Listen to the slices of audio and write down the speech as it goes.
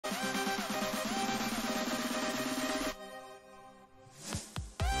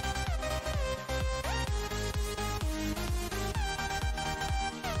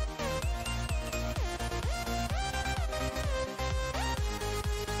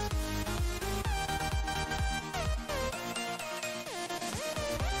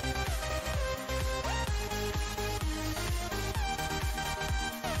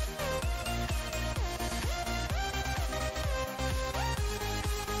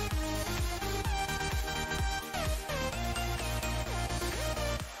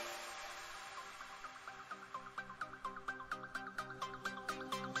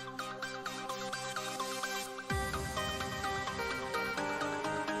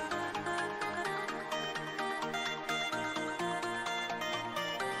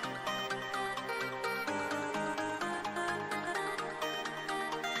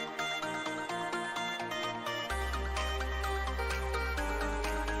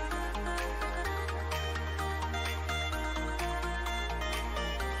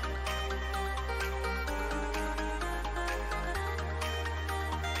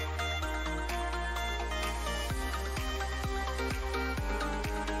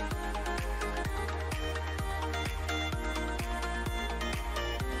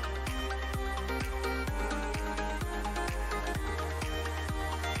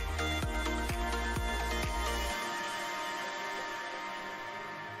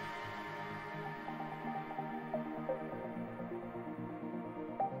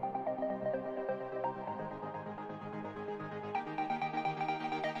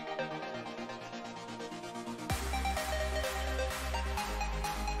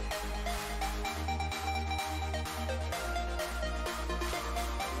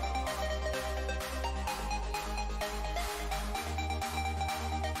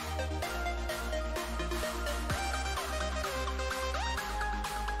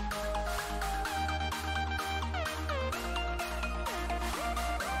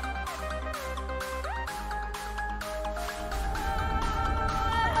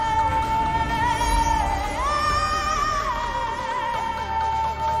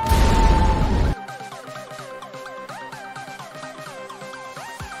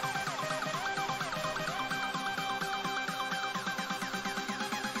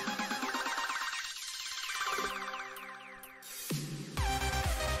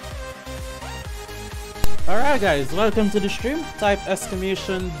Alright guys, welcome to the stream. Type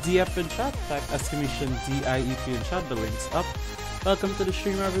exclamation Diep in chat. Type exclamation DIEP in chat. The link's up. Welcome to the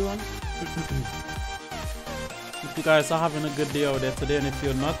stream everyone. If you guys are having a good day out there today, and if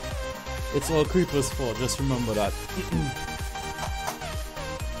you're not, it's all creepers' fault. Just remember that.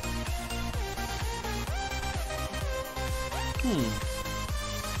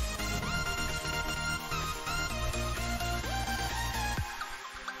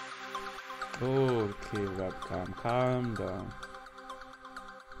 Okay, webcam, calm down.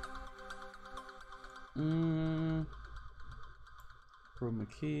 Chroma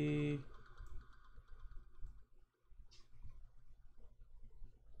key.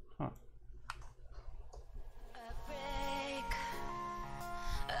 Huh.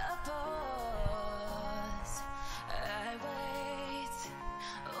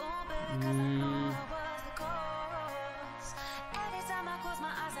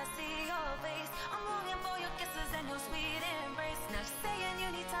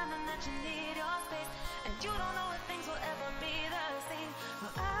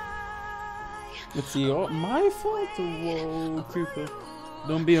 It's my fault. Whoa, creeper.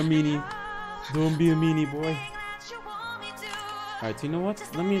 Don't be a meanie. Don't be a meanie, boy. Alright, you know what?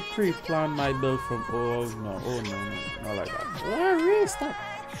 Let me pre-plan my build from. Oh no, not like that. Oh, really? Stop.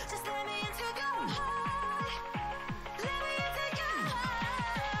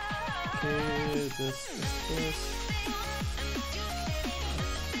 Okay, this. Oh,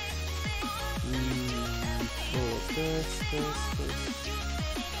 this.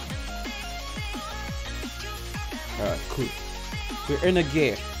 Alright, cool. We're in a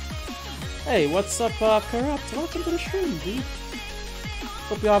gear. Hey, what's up, Corrupt? Welcome to the stream, dude.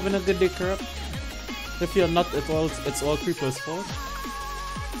 Hope you're having a good day, Corrupt. If you're not, it's all creepers' fault.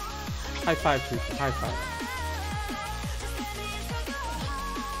 High five, creeper. High five.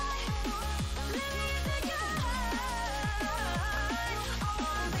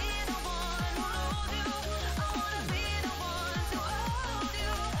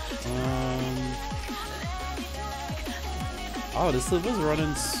 Oh, the server's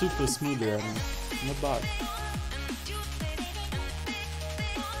running super smoothly right now. Not bad.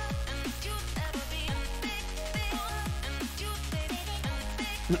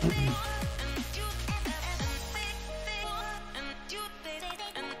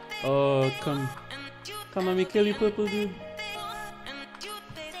 Oh, come let me kill you, purple dude.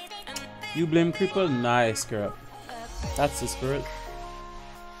 You blame creeper? Nice, girl. That's the spirit.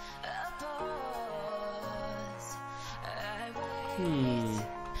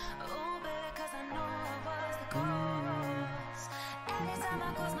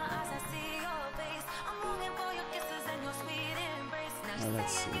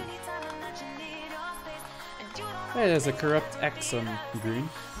 Let's see. Hey, there's a corrupt X on green.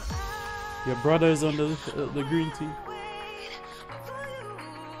 Your brother's on the green team.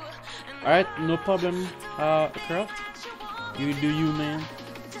 Alright, no problem, corrupt. You do you, man.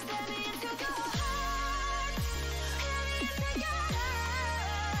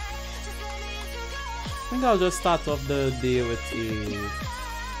 I think I'll just start off the day with a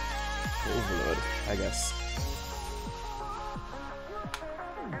overload, I guess.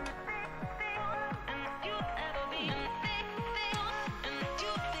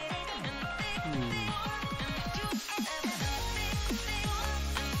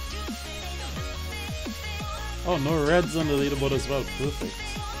 Oh, no reds on the leaderboard as well. Perfect.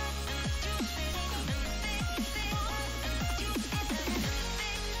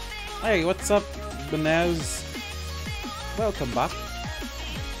 Hey, what's up, Banaz? Welcome back.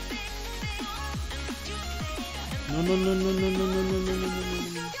 No.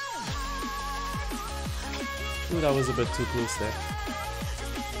 Ooh, that was a bit too close there.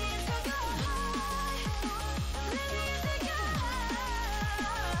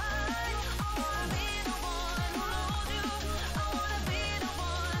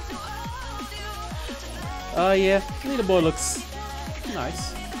 Yeah, leaderboard looks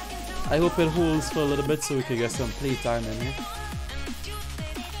nice. I hope it holds for a little bit so we can get some playtime in here.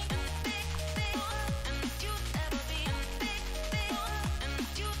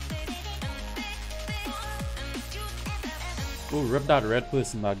 Oh, rip that red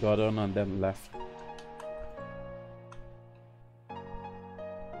person that got on and then left.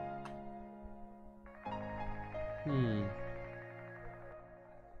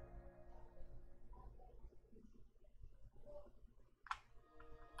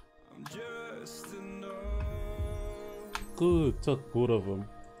 Good, took both of them.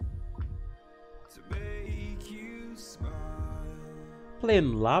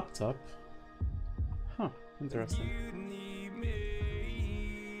 Playing laptop? Huh, interesting.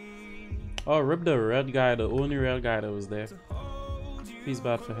 Oh, rip the red guy, the only red guy that was there. He's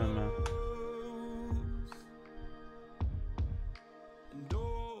bad for him, man.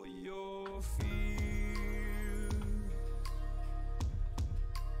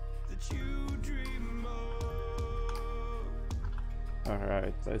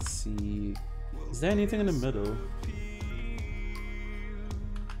 Alright, let's see. Is there anything in the middle?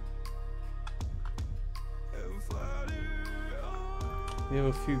 We have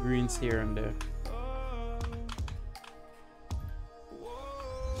a few greens here and there.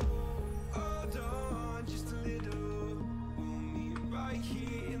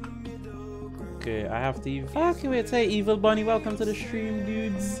 Okay, I have to evacuate. Hey, Evil Bunny, welcome to the stream,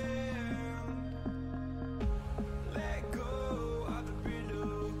 dudes.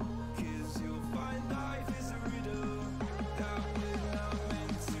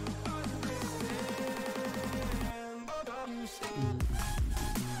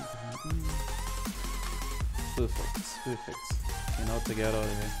 Perfect. You know, to get out of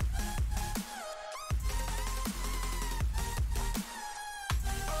here.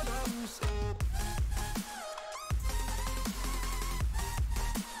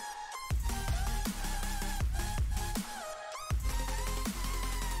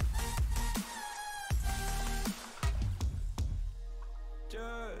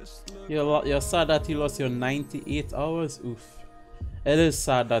 You're sad that you lost your 98 hours? Oof. It is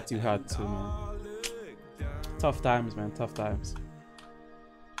sad that you had to, man. Tough times, man. Tough times.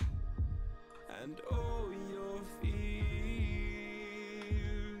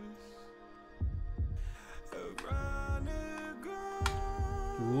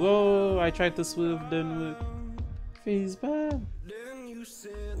 Whoa, I tried to swerve, didn't work. Feels bad.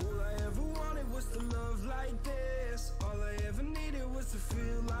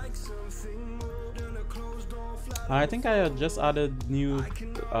 I think I had just added new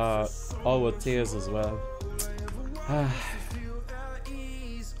our tiers as well.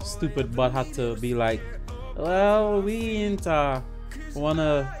 Stupid butt had to be like, well, we ain't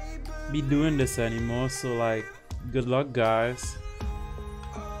wanna be doing this anymore, so like, good luck, guys.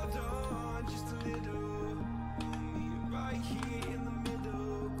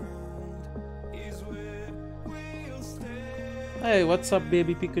 Hey, what's up,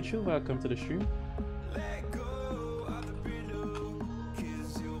 baby Pikachu? Welcome to the stream.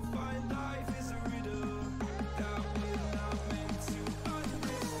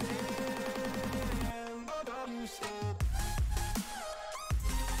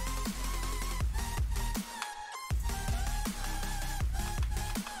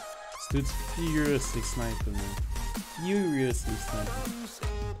 Dude's furiously sniping, man. Furiously sniping.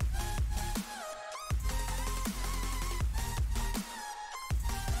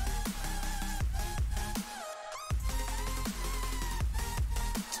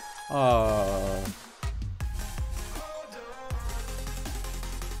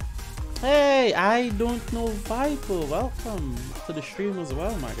 Hey, I don't know Viper. Welcome to the stream as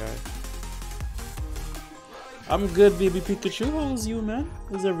well, my guy. I'm good, baby Pikachu. How's you, man?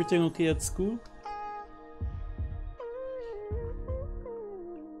 Is everything okay at school?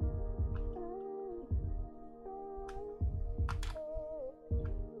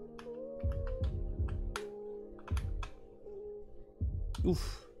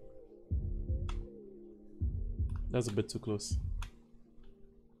 Oof. That's a bit too close.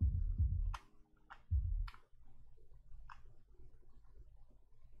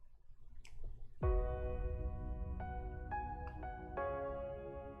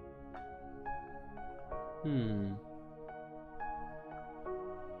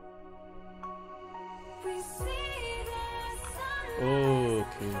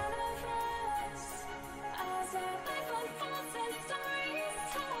 Okay.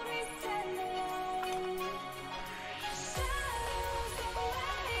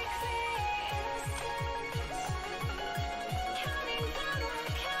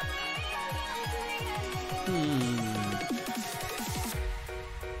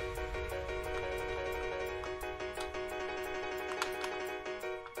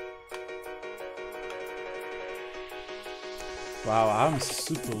 Wow, I'm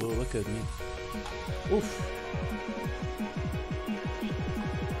super low. Look at me. Oof.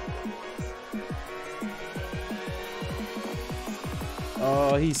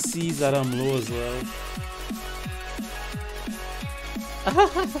 Oh, he sees that I'm low as well.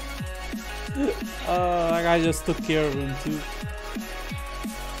 Oh, that guy just took care of him too.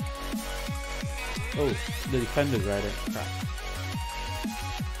 Oh, the defender's right there. Crap.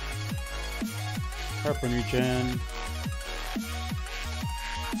 Harpoon regen.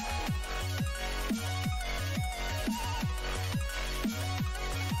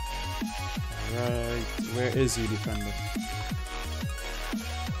 Right. Where is you, defender?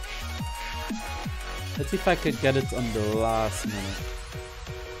 Let's see if I could get it on the last minute.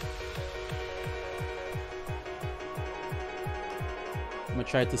 I'm gonna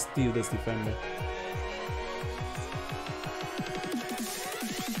try to steal this defender.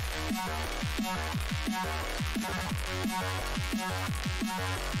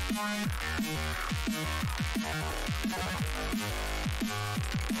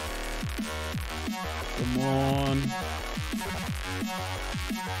 Come on.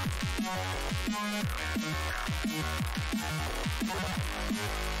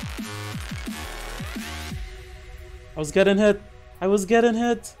 I was getting hit. I was getting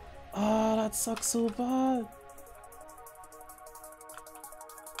hit. Oh, that sucks so bad.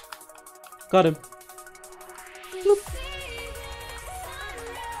 Got him. Bloop.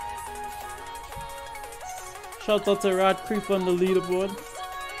 Shout out to Rat Creep on the leaderboard.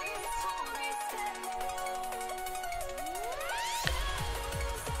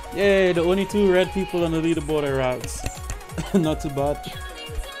 Yay, the only 2 red people on the leaderboard are rats. Not too bad.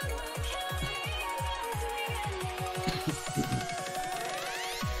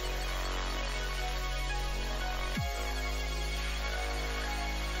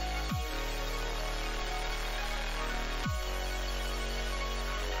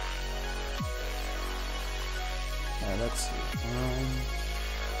 Alright, let's see.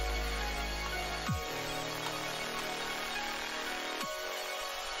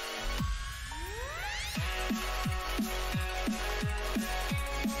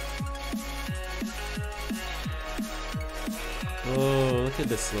 Oh, look at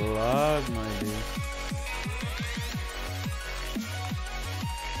this log, my dude.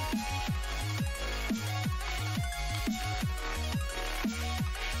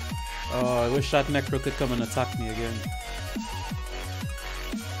 Oh, I wish that Necro could come and attack me again.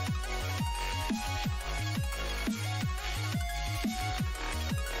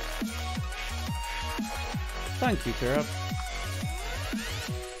 Thank you, Kirab.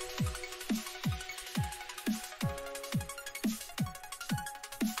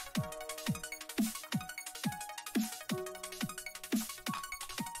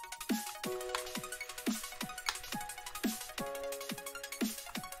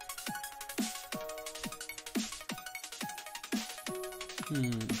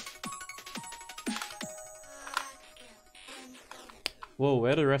 Whoa,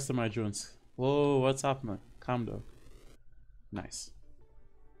 where are the rest of my drones? Whoa, what's happening? Calm down. Nice.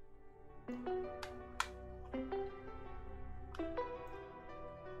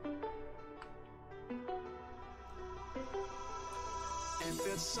 If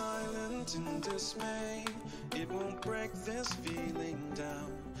it's silent in dismay, it won't break this feeling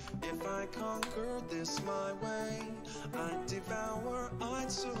down. If I conquer this my way, I'd devour,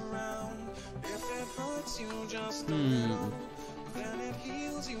 I'd surround. If it hurts you just a little, then it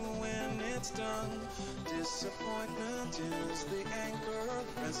heals you when it's done. Disappointment is the anchor,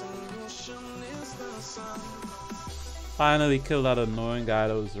 resolution is the sun. Finally killed that annoying guy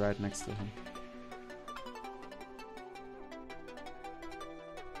that was right next to him.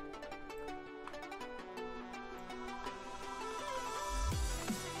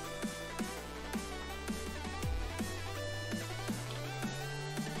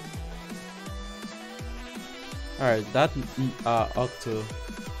 Alright, that Octo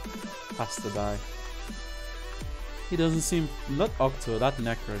has to die. He doesn't seem... Not Octo, that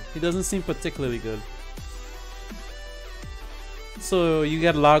Necro. He doesn't seem particularly good. So you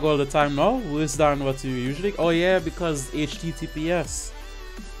get lag all the time now? Worse than what you usually... Oh yeah, because HTTPS.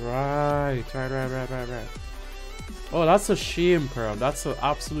 Right. Oh, that's a shame, Pearl. That's an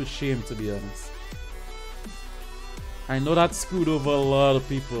absolute shame, to be honest. I know that screwed over a lot of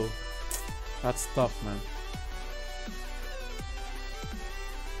people. That's tough, man.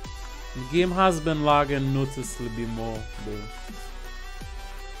 The game has been lagging noticeably more, though.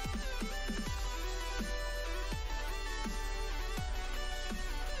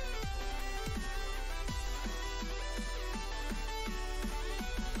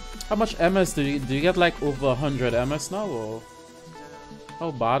 How much MS do you get? Like over 100 MS now, or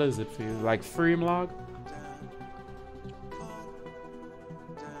how bad is it for you? Like frame lag?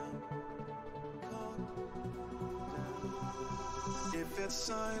 If it's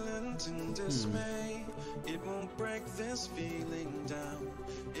silent in dismay, it won't break this feeling down.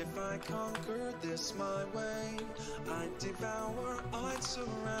 If I conquer this my way, I'd devour, I'd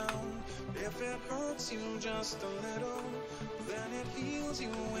surround. If it hurts you just a little, then it heals you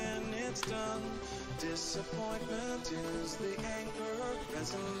when it's done. Disappointment is the anchor,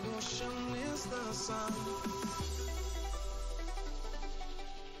 resolution is the sun.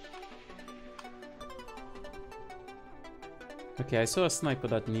 Okay, I saw a sniper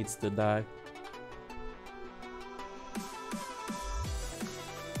that needs to die.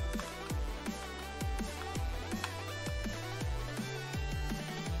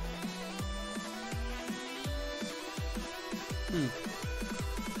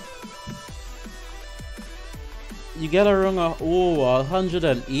 You get around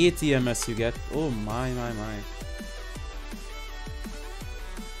 180 MS you get. Oh my.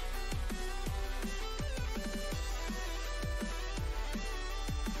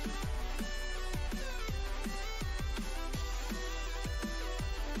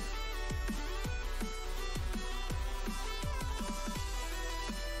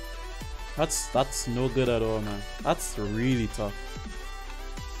 That's no good at all, man. That's really tough.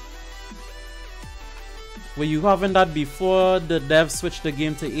 Were you having that before the dev switched the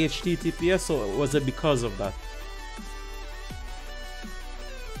game to HTTPS, or was it because of that?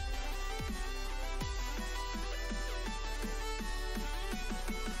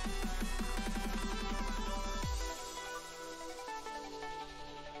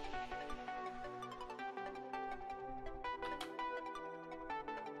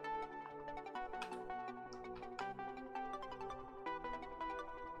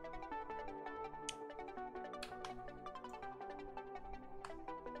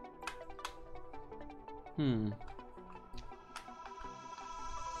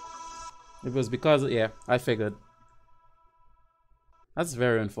 It was because, yeah, I figured. That's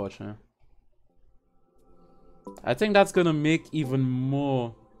very unfortunate. I think that's gonna make even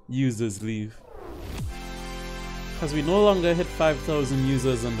more users leave. Because we no longer hit 5,000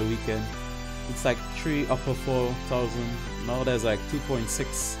 users on the weekend. It's like 3 upper 4,000. Now there's like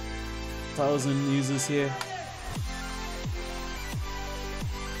 2.6 thousand users here.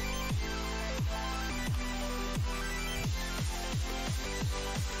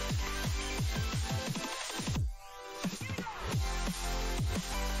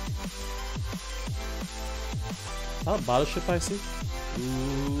 Oh, battleship I see.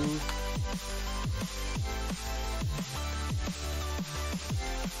 Ooh.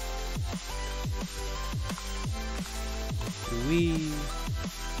 Wee.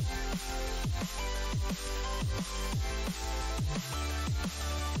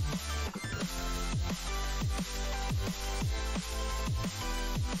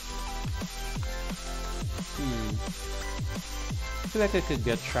 I feel like I could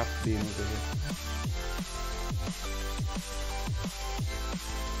get trapped beam over here.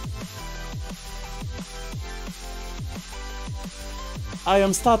 I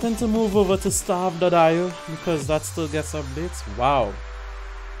am starting to move over to staff.io because that still gets updates. Wow.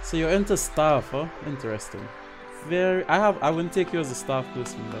 So you're into staff, huh? Interesting. I wouldn't take you as a staff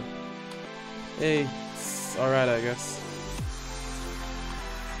person, but hey, it's alright, I guess.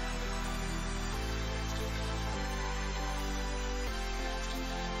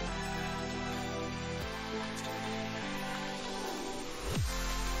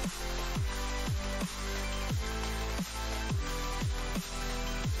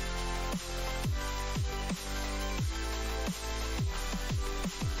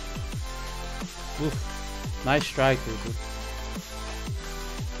 Oof. Nice strike, dude.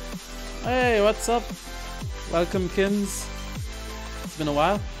 Hey, what's up? Welcome, Kins. It's been a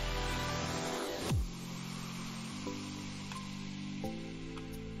while.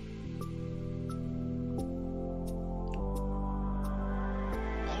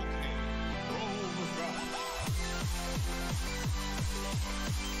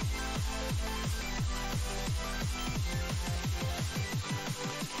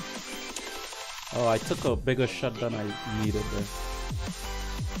 Oh, I took a bigger shot than I needed there.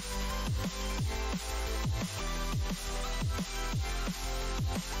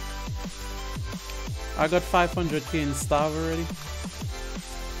 I got 500k in starve already.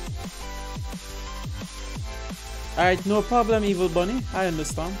 Alright, no problem, Evil Bunny. I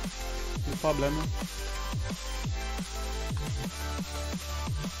understand. No problem.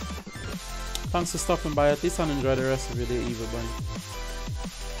 Thanks for stopping by at least and enjoy the rest of your day, Evil Bunny.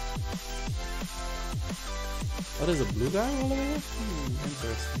 What is a blue guy all over here?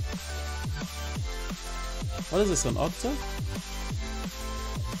 Interesting. What is this, an Octa?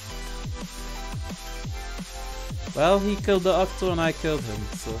 Well, he killed the Octo and I killed him,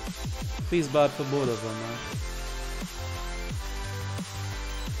 so feels bad for both of them,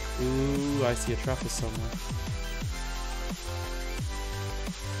 man. Ooh, I see a trapper somewhere.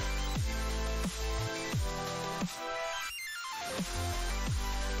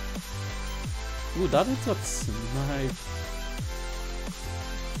 Ooh, that looks nice.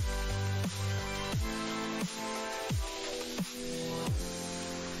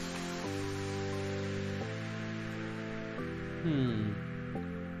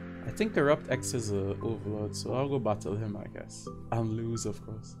 I think Corrupt X is a overlord, so I'll go battle him, I guess. And lose, of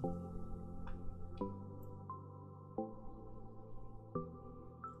course.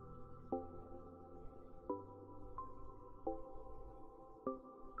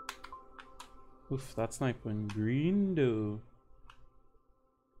 Oof, that's sniper in green though.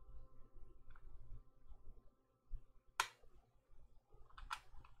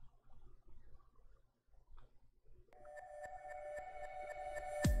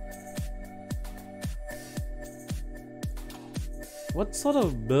 What sort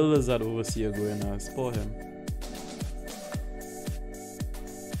of build is that overseer going as for him?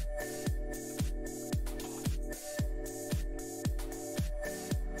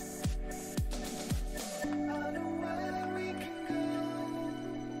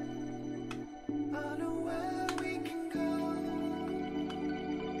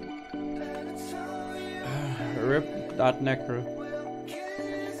 Rip that necro.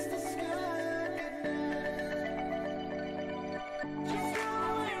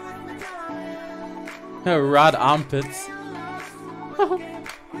 Rad armpits. Oh,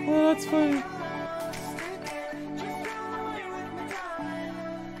 that's funny.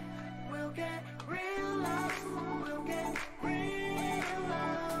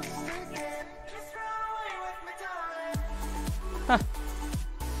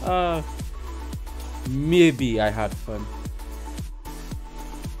 Maybe I had fun.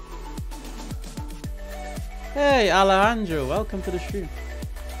 Hey Alejandro, welcome to the stream.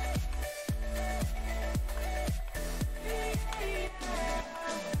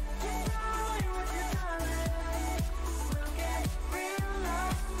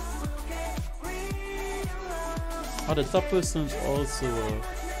 Oh, the top person's also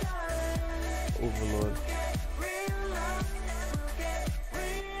overlord.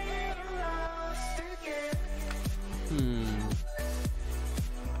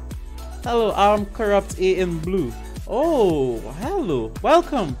 Hello, I'm Corrupt A in blue. Oh, hello.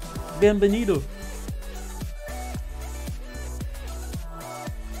 Welcome. Bienvenido.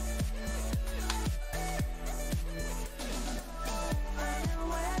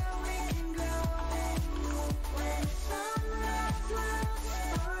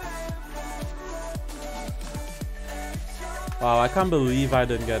 Wow, I can't believe I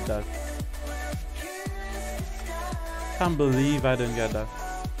didn't get that. Can't believe I didn't get that.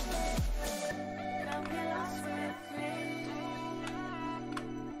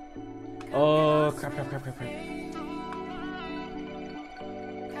 Oh, crap.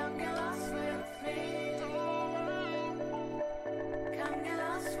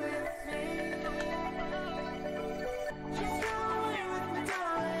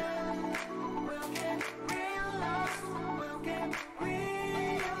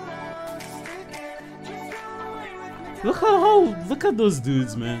 Look at those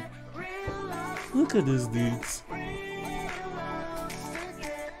dudes, man. Look at those dudes.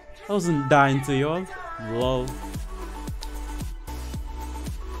 I wasn't dying to y'all. Lol.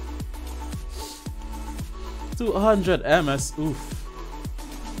 $200 MS. Oof.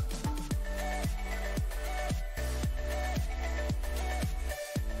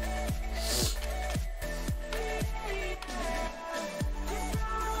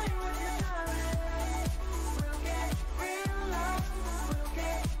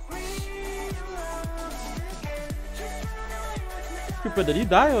 Creeper, did he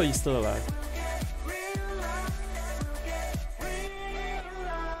die or are you still alive?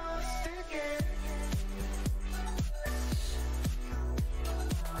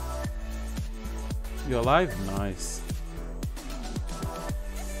 You're alive? Nice.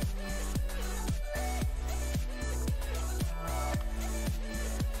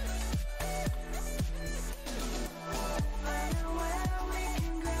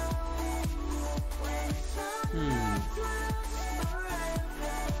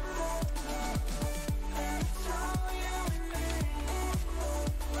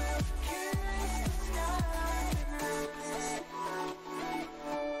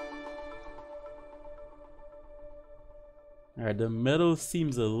 Alright, the middle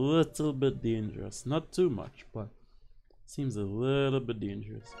seems a little bit dangerous. Not too much, but seems a little bit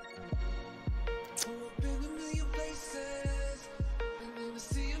dangerous.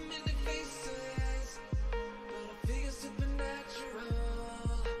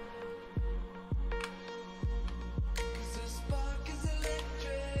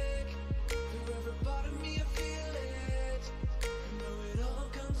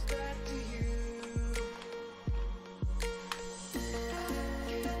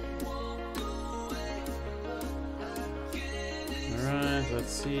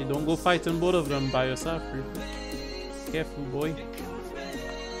 Let's see. Don't go fighting both of them by yourself, Creeper. Careful, boy.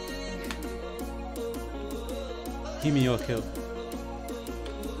 Give me your kill.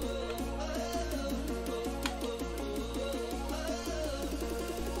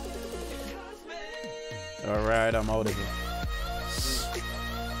 Alright, I'm out of here.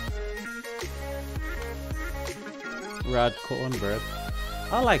 Rad cornbread.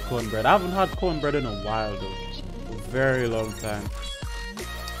 I like cornbread. I haven't had cornbread in a while though. A very long time.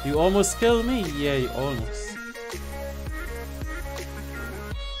 You almost killed me? Yeah, you almost.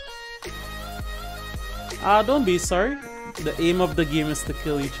 Don't be sorry. The aim of the game is to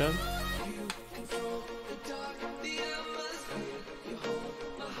kill each other.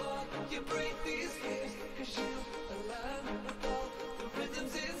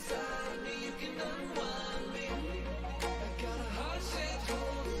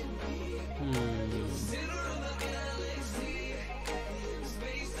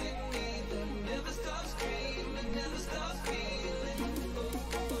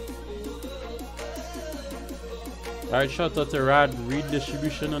 Alright, shout out to Rad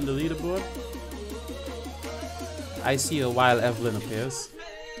redistribution on the leaderboard. I see a while Evelyn appears.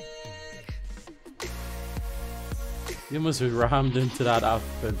 You must have rammed into that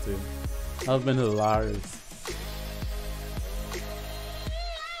outfit too. That would have been hilarious.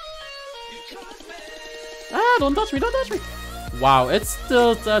 Ah, don't touch me, don't touch me! Wow, it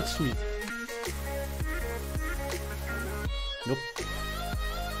still touched me. Nope.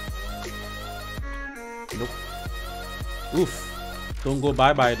 Nope. Oof. Don't go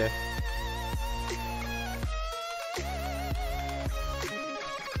bye-bye there.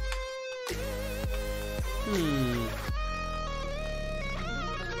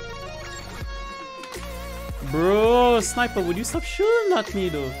 Bro, sniper, would you stop shooting at me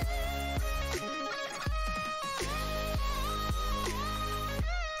though?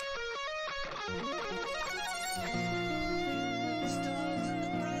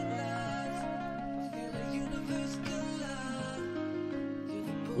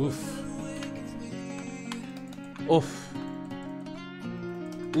 Oof. Oof.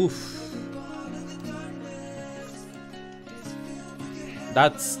 Oof.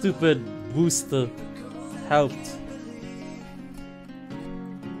 That stupid booster helped.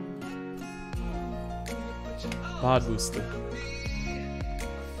 Bad booster.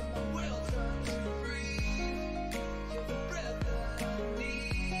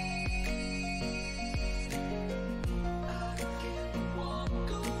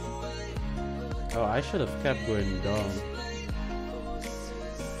 Oh, I should have kept going down.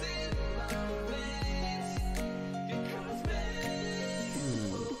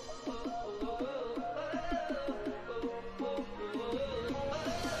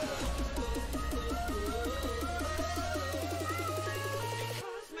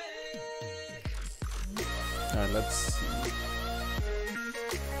 Alright, let's see.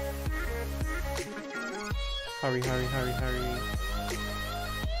 Hurry, hurry, hurry, hurry.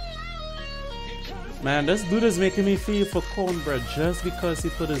 Man, this dude is making me feel for cornbread just because he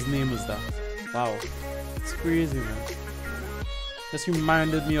put his name as that. Wow. It's crazy, man. This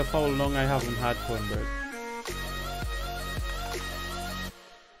reminded me of how long I haven't had cornbread.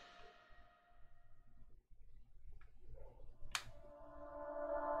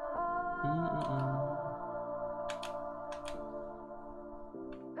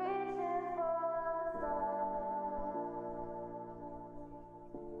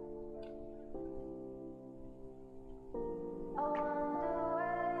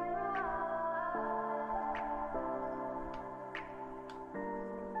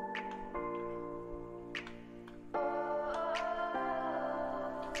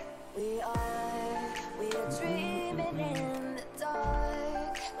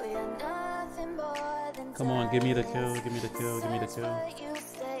 Come on, give me the kill, give me the kill, give me the kill.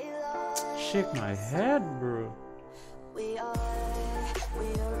 Shake my head, bro.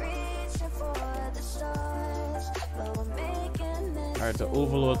 Alright, the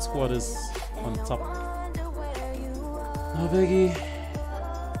Overlord squad is on top. No biggie.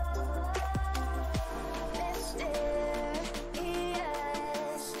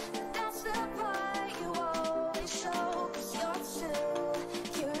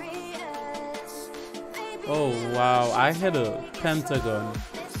 Oh wow, I hit a pentagon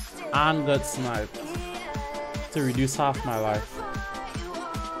and got sniped to reduce half my life.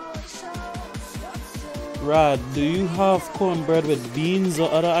 Rad, do you have cornbread with beans or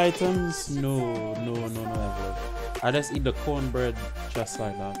other items? No, never. I just eat the cornbread just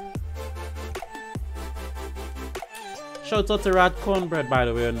like that. Shout out to Rad Cornbread, by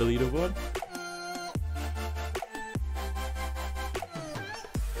the way, on the leaderboard.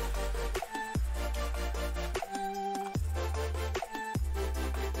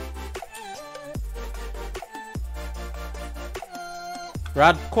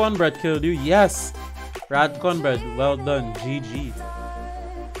 Rad Cornbread killed you. Yes. Rad Cornbread. Well done. GG.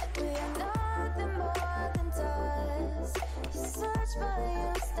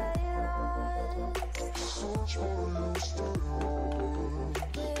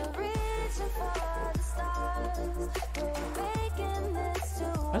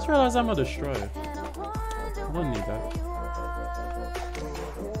 I just realized I'm a destroyer. I don't need that.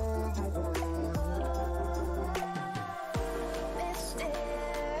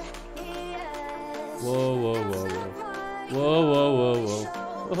 Whoa, whoa, whoa, whoa. Whoa, whoa, whoa, whoa.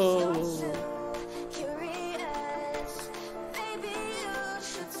 Whoa, whoa.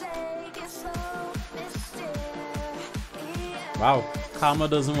 Wow, Karma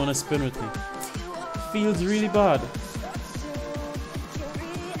doesn't want to spin with me. Feels really bad.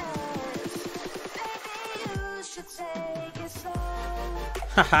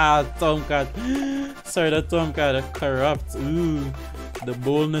 Haha, Tomcat. Sorry, that Tomcat corrupt. Ooh, the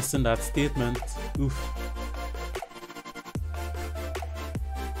boldness in that statement. Oof.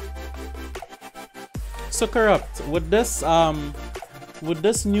 So corrupt. With this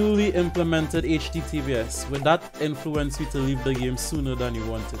newly implemented HTTPS, would that influence you to leave the game sooner than you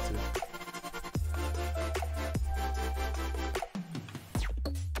wanted to?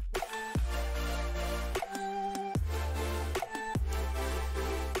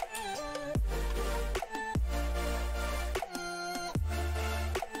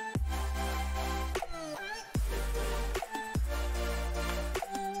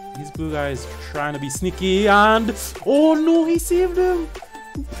 These blue guys trying to be sneaky and oh no, he saved him.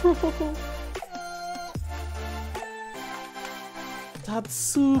 Bro. That's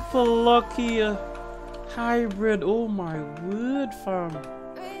super lucky. Hybrid. Oh my word, fam.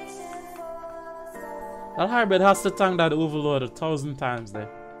 That hybrid has to tank that overlord 1,000 times there.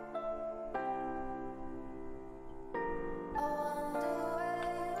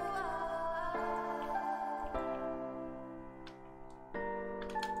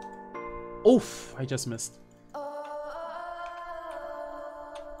 Oof, I just missed.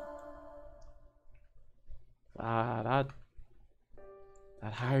 Ah, that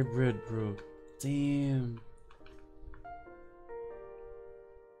hybrid, bro. Damn.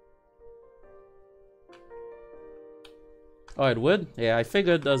 Oh, it would? Yeah, I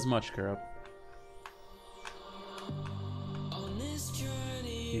figured as much, corrupt.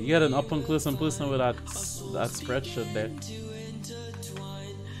 You get an up and close and personal with that spreadsheet there.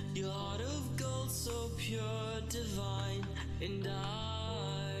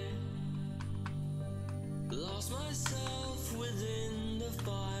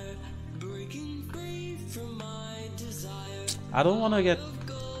 I don't want to get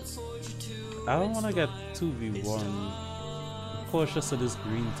 2v1. I'm cautious of this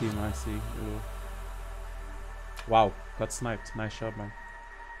green team I see. Ew. Wow, got sniped. Nice shot, man.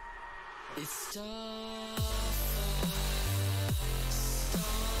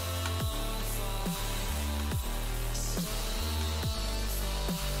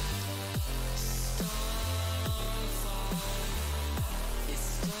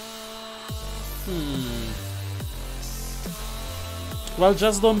 Well,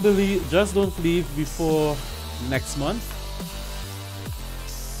 just don't leave before next month.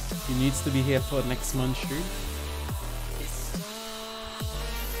 He needs to be here for next month's stream.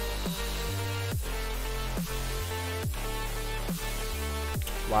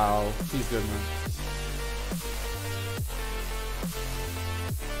 Wow, he's good, man.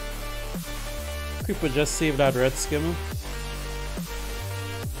 Creeper just saved that red skimmer.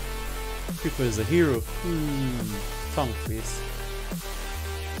 Creeper is a hero. Tongue face.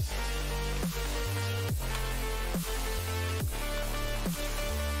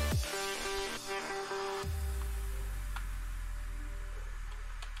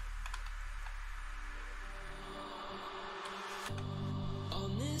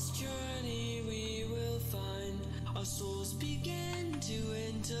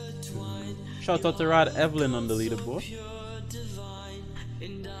 Shout out to Rod Evelyn on the leaderboard. You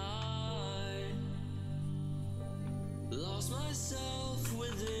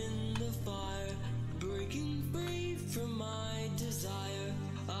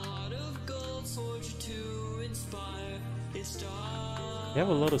have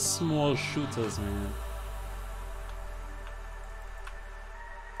a lot of small shooters, man.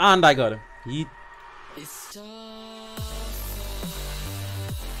 And I got him. He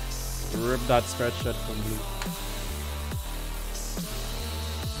ripped that spreadsheet from blue.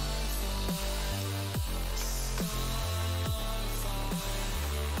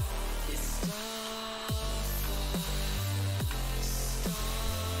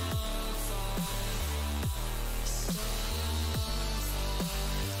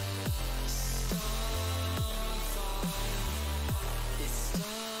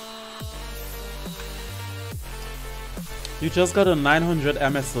 You just got a 900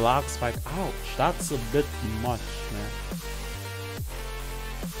 MS lag spike. Ouch, that's a bit much, man.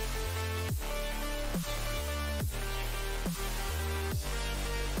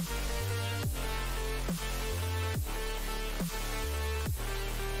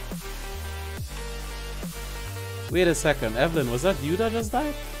 Wait a second, Evelyn, was that you that just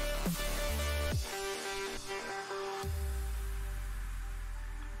died?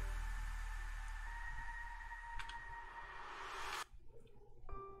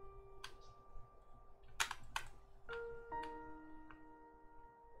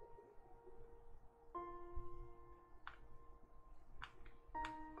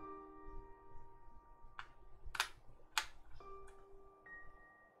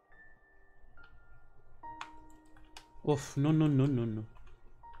 Oof, no, no, no, no, no.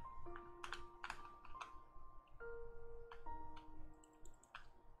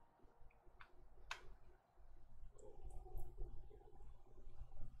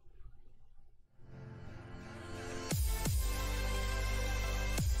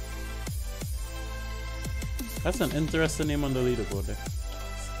 That's an interesting name on the leaderboard there.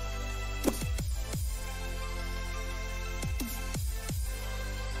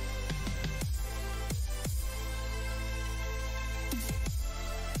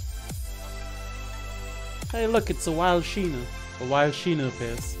 Hey look, it's a wild Sheena. A wild Sheena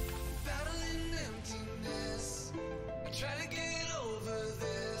appears.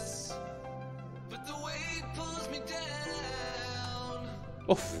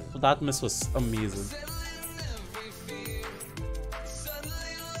 Oof, that miss was amazing.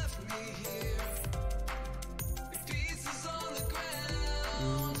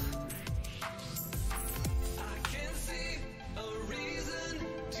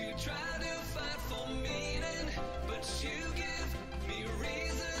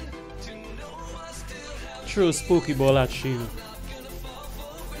 True spooky ball at Sheena.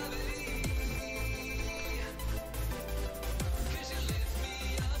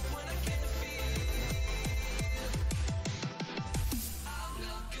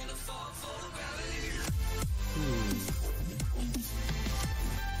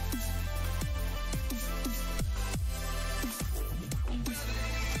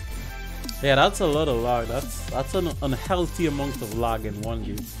 Yeah, that's a lot of lag. That's an unhealthy amount of lag in one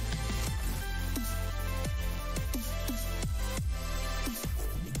game.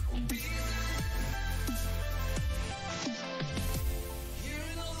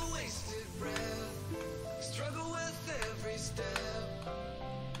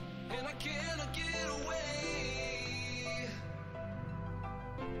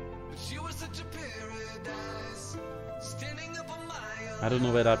 I don't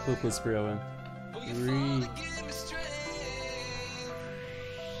know where that purple spray went.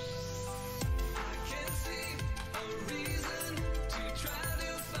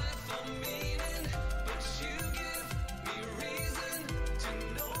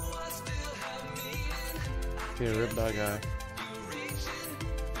 Okay, rip that guy.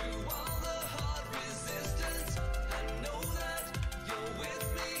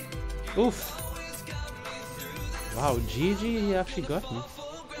 Oof. Wow, GG, he actually got me.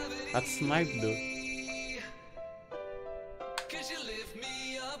 That sniped though.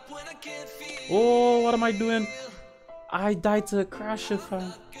 Oh, what am I doing? I died to a crasher,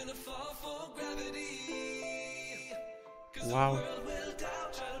 fam. Wow.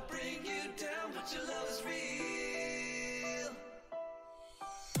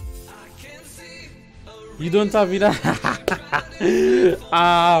 You don't have it.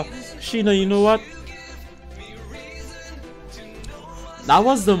 Sheena, you know what? That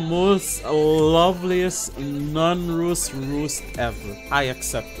was the most loveliest non-roast roast ever. I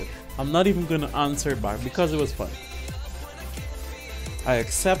accept it. I'm not even gonna answer back because it was fun. I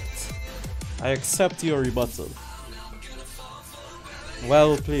accept your rebuttal.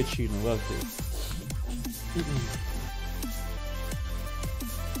 Well played, Sheena, well played.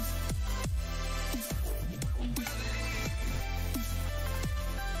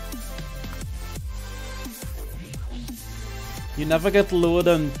 You never get lower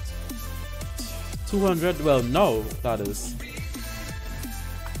than 200. Well, no, that is.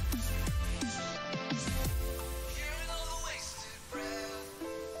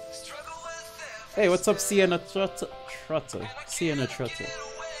 Hey, what's up, Sienna Trotter? Sienna Trotter.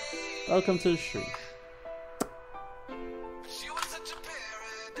 Welcome to the stream.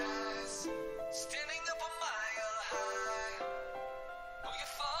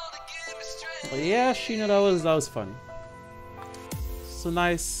 Oh, yeah, Sheena, that was funny.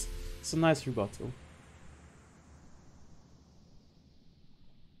 It's a nice rebuttal.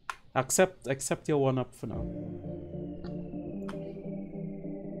 Accept your one up for now.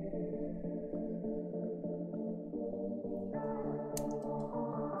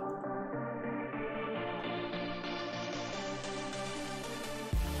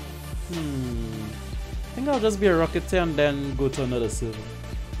 I think I'll just be a Rocketeer and then go to another server.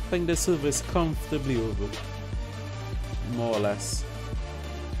 I think this server is comfortably over. More or less.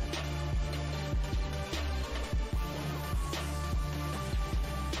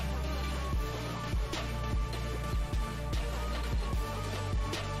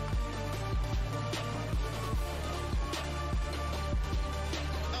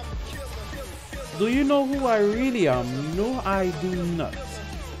 Do you know who I really am? No, I do not.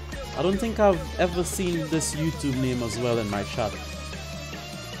 I don't think I've ever seen this YouTube name as well in my chat.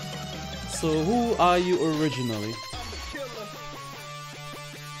 So who are you originally?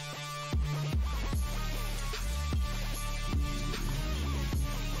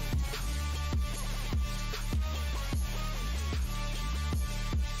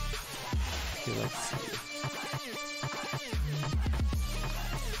 Okay, let's see.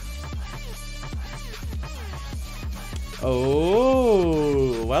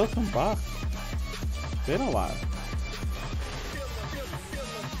 Oh, welcome back. Been a while.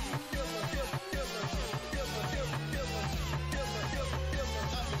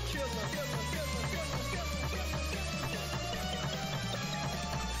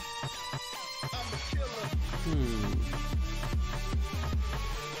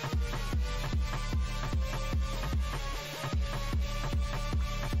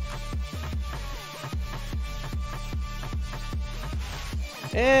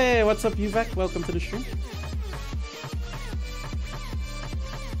 Hey, what's up, Yuvek? Welcome to the stream.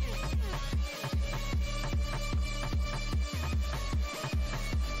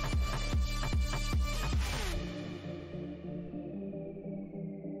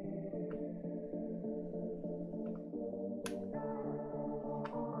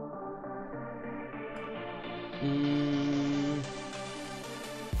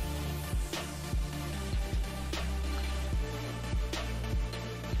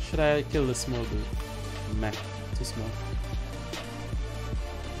 Should I kill the small dude? Meh, too small.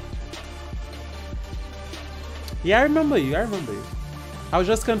 Yeah, I remember you. I was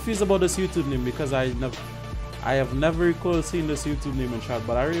just confused about this YouTube name because I have never recalled seeing this YouTube name in chat,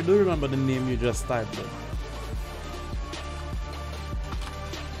 but I really do remember the name you just typed in.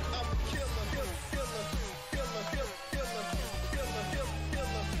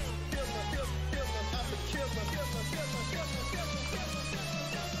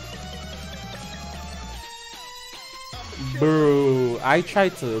 Bro, I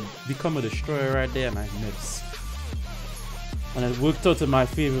tried to become a destroyer right there and I missed. And it worked out in my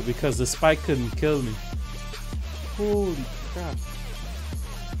favor because the spike couldn't kill me. Holy crap.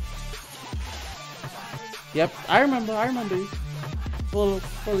 Yep, I remember you.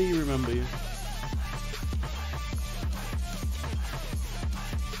 Fully remember you.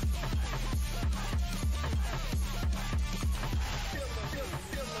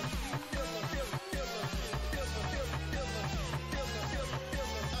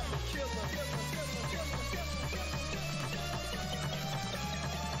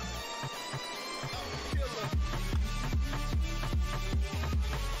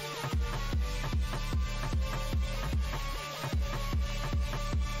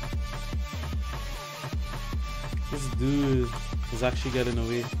 This dude is actually getting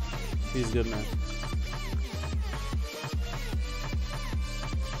away. He's good, man.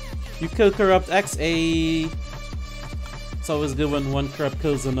 You kill Corrupt X, a. It's always good when one Corrupt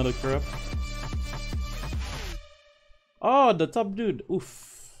kills another Corrupt. Oh, the top dude.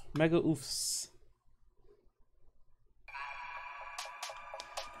 Oof. Mega oofs.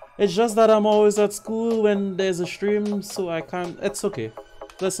 It's just that I'm always at school when there's a stream, so I can't. It's okay.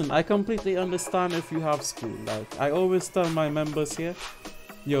 Listen, I completely understand if you have school. Like, I always tell my members here,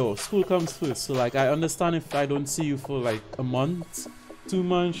 yo, school comes first. So, like, I understand if I don't see you for like a month, 2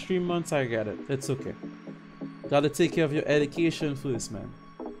 months, 3 months, I get it. It's okay. Gotta take care of your education first, man.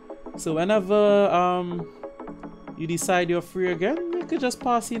 So, whenever you decide you're free again, you could just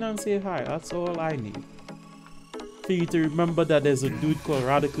pass in and say hi. That's all I need. For you to remember that there's a dude called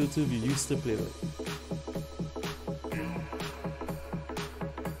Radical 2 you used to play with.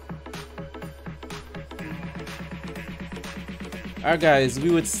 Alright guys,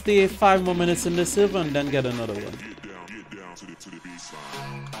 we would stay 5 more minutes in the server and then get another one.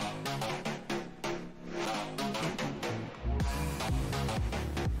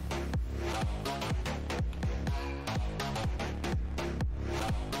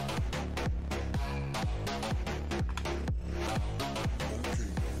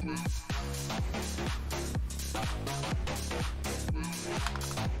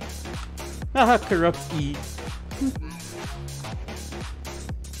 Haha, corrupt E.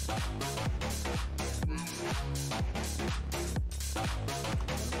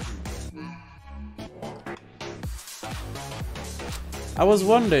 I was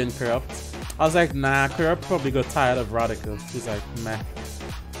wondering, Corrupt. I was like, nah, Corrupt probably got tired of Radical. He's like, meh.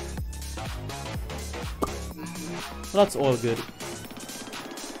 That's all good.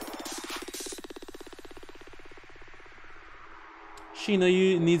 Sheena,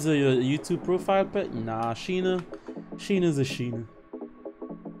 you needs a YouTube profile pet? Nah, Sheena's a Sheena.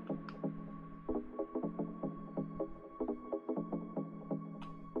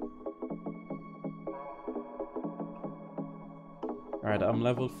 Alright, I'm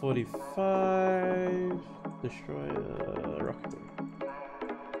level 45. Destroy rocket.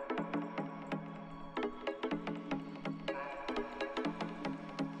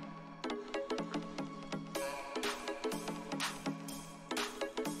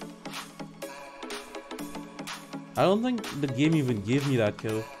 I don't think the game even gave me that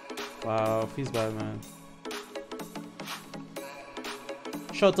kill. Wow, he's bad, man.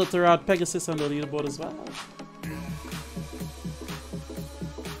 Shout out to Rad Pegasus on the leaderboard as well.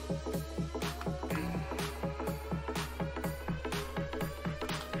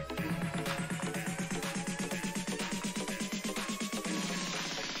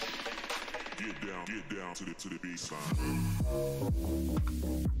 Get down to the baseline.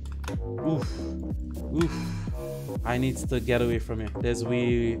 Oof. Oof. I need to get away from here. There's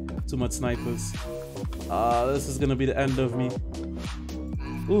way too much snipers. This is gonna be the end of me.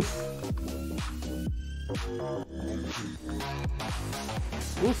 Oof.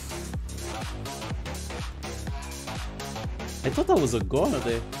 Oof. I thought that was a goner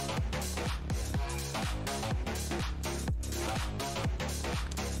there.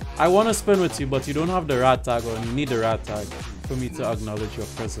 I want to spin with you, but you don't have the rat tag on. You need the rat tag for me to acknowledge your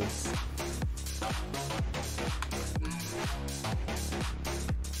presence.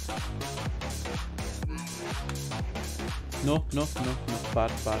 No, bad.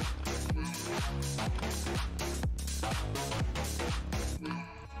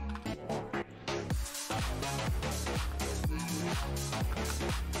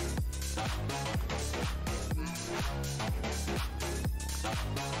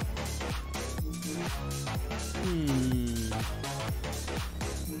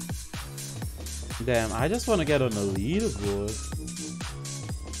 Damn, I just want to get on the leaderboard.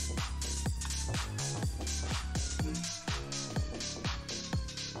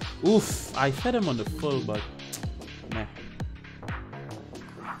 Oof, I fed him on the full, but meh.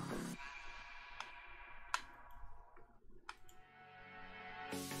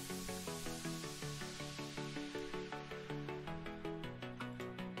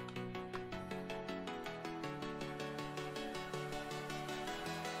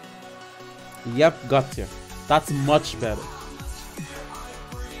 Yep, got you. That's much better.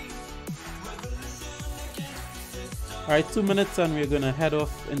 Alright, 2 minutes and we're gonna head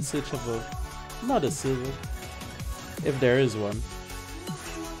off in search of another silver. If there is one.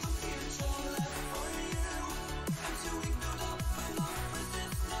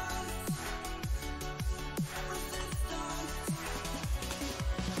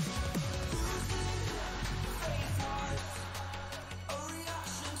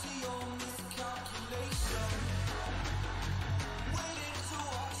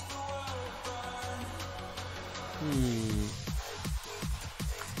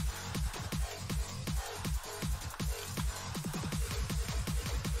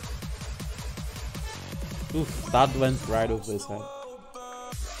 Oof, that went right over his head.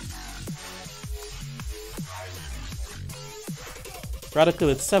 Radical,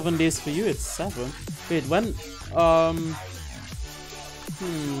 it's 7 days for you, it's 7. Wait, when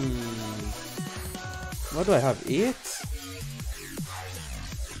what do I have? 8?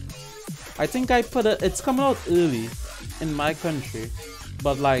 I think I put it, it's coming out early in my country,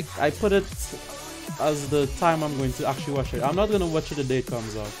 but like I put it as the time I'm going to actually watch it. I'm not gonna watch it the day it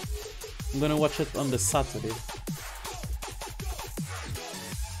comes out. I'm gonna watch it on the Saturday.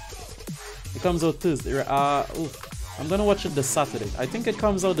 It comes out Thursday. I'm gonna watch it the Saturday. I think it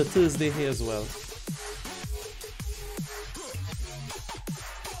comes out the Thursday here as well.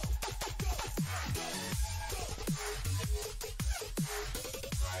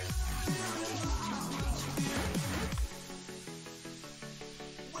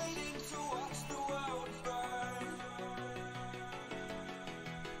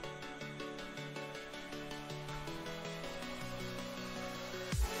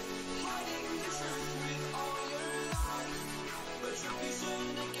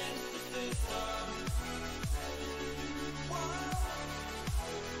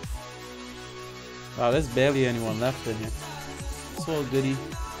 Wow, there's barely anyone left in here. It's all goody.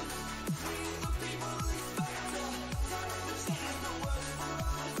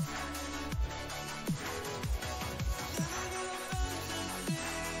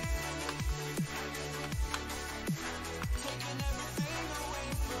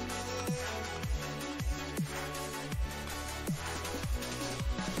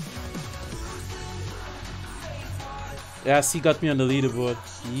 Yes, he got me on the leaderboard.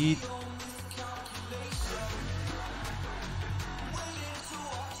 Yeet.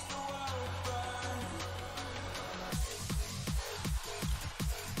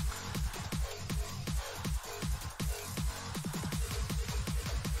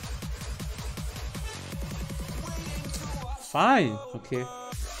 Fine. Okay.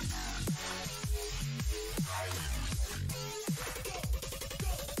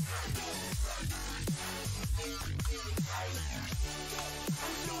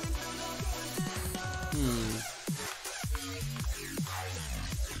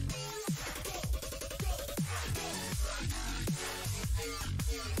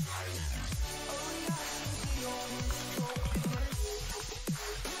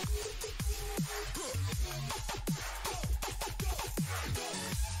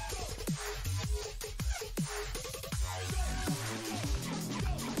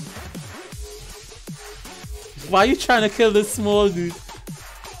 Why are you trying to kill this small dude?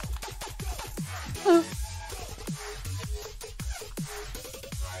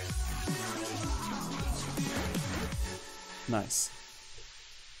 Nice.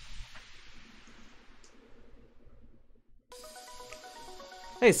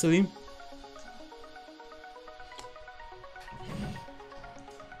 Hey, Salim.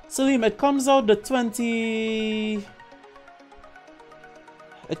 Salim, it comes out the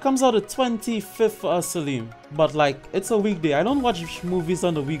 25th for us, Salim. But like, it's a weekday. I don't watch movies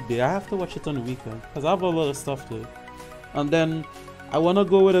on the weekday. I have to watch it on the weekend because I have a lot of stuff to do. And then I want to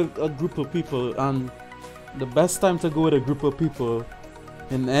go with a group of people, and the best time to go with a group of people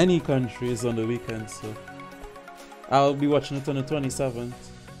in any country is on the weekend. So I'll be watching it on the 27th.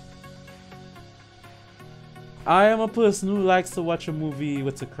 I am a person who likes to watch a movie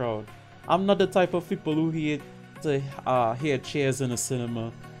with a crowd. I'm not the type of people who hate to hear cheers in a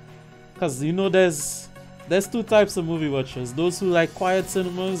cinema. Cause you know there's two types of movie watchers. Those who like quiet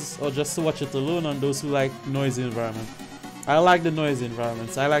cinemas or just to watch it alone, and those who like noisy environment. I like the noisy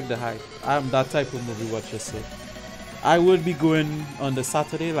environments. I like the hype. I'm that type of movie watcher, so I would be going on the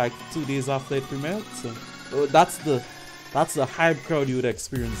Saturday, like 2 days after it premiered. So that's the hype crowd you would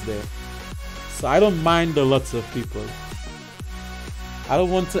experience there. So I don't mind the lots of people. I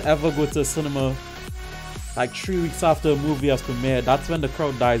don't want to ever go to a cinema like 3 weeks after a movie has premiered. That's when the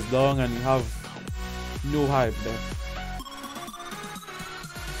crowd dies down and you have no hype there.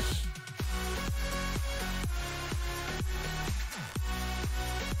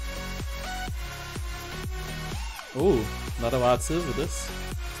 Oh, not a bad silver this.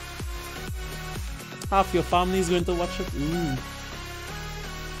 Half your family is going to watch it. Ooh.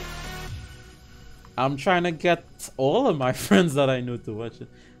 I'm trying to get all of my friends that I know to watch it.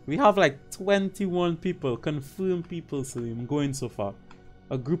 We have like 21 people, confirmed people, Salim, going so far.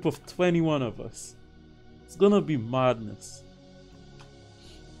 A group of 21 of us. It's gonna be madness.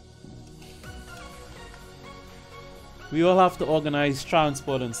 We all have to organize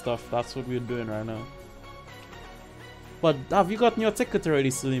transport and stuff. That's what we're doing right now. But have you gotten your ticket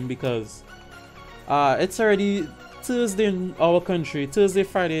already, Salim? Because it's already Thursday in our country. Thursday,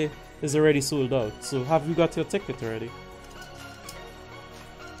 Friday is already sold out. So have you got your ticket already?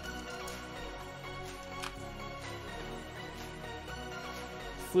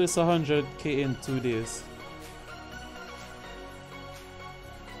 First 100k in 2 days.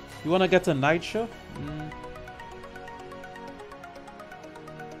 You wanna get a night show?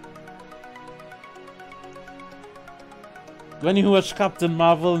 When you watch Captain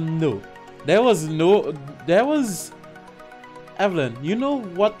Marvel, no. There was Evelyn, you know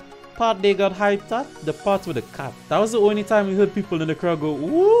what part they got hyped at? The part with the cat. That was the only time we heard people in the crowd go,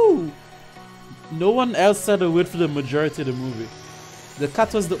 woo! No one else said a word for the majority of the movie. The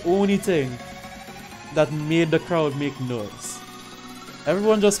cat was the only thing that made the crowd make noise.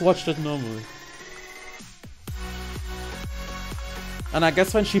 Everyone just watched it normally. And I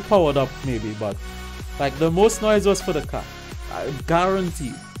guess when she powered up maybe, but like the most noise was for the cat. I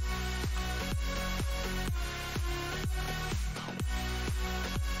guarantee.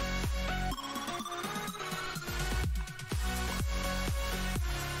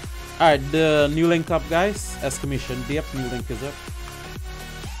 Alright, the new link up, guys. Exclamation Diep, new link is up.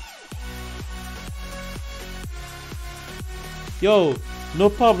 Yo, no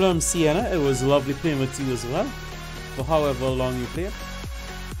problem, Sienna. It was lovely playing with you as well. For however long you played.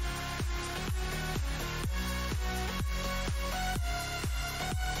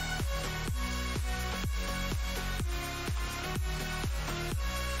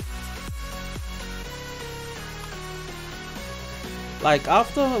 Like,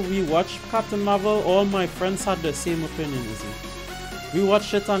 after we watched Captain Marvel, all my friends had the same opinion as me. We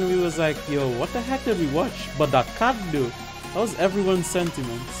watched it and we was like, yo, what the heck did we watch? But that cat dude, that was everyone's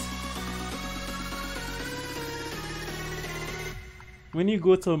sentiments. When you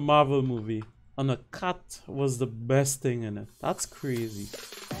go to a Marvel movie and a cat was the best thing in it, that's crazy.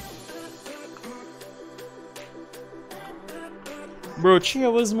 Bro, 3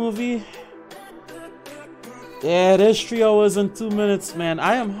 hours movie? Yeah, it is 3 hours and 2 minutes, man.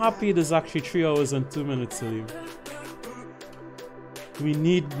 I am happy it is actually 3 hours and 2 minutes, Salim. We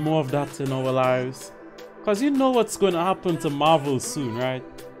need more of that in our lives. Because you know what's going to happen to Marvel soon, right?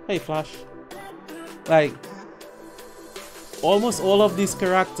 Hey, Flash. Like, almost all of these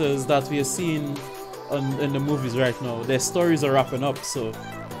characters that we are seeing in the movies right now, their stories are wrapping up, so...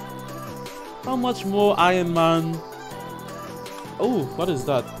 How much more Iron Man... Oh, what is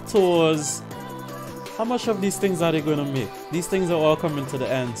that? Thor's... How much of these things are they going to make? These things are all coming to the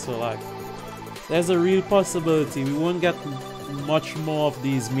end, so like... There's a real possibility we won't get much more of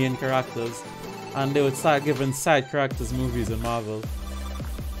these main characters. And they would start giving side characters movies in Marvel.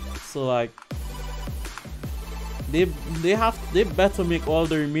 So like... They better make all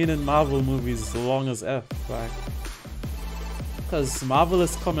the remaining Marvel movies as long as F, right? Because Marvel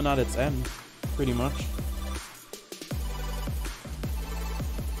is coming at its end, pretty much.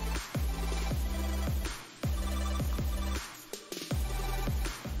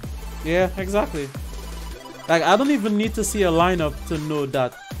 Yeah, exactly. Like, I don't even need to see a lineup to know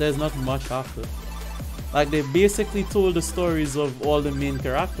that there's not much after. Like, they basically told the stories of all the main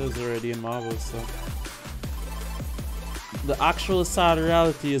characters already in Marvel, so... The actual sad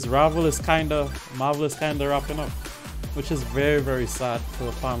reality is Marvel is kinda wrapping up. Which is very, very sad for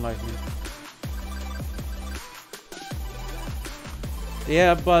a fan like me.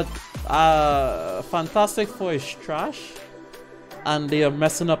 Yeah, but Fantastic Four is trash. And they are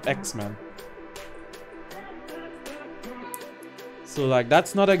messing up X-Men. So like,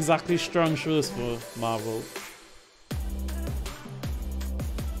 that's not exactly strong shows for Marvel.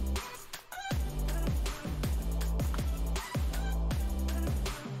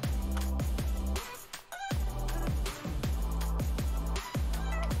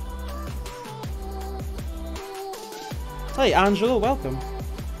 Hey Angelo, welcome.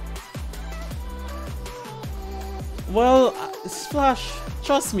 Well, Flash,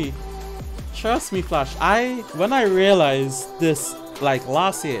 trust me, Flash. When I realized this like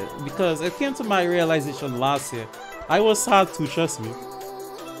last year, because it came to my realization last year, I was sad too, trust me.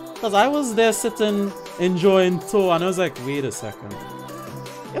 Because I was there sitting enjoying Thor and I was like, wait a second.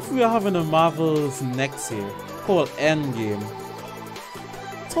 If we are having a Marvel's next year called Endgame,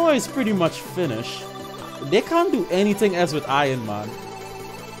 Thor is pretty much finished. They can't do anything else with Iron Man.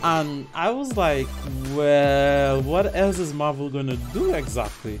 And I was like, well, what else is Marvel gonna do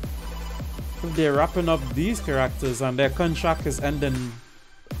exactly? If they're wrapping up these characters and their contract is ending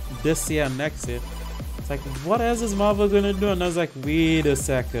this year and next year, it's like, what else is Marvel gonna do? And I was like, wait a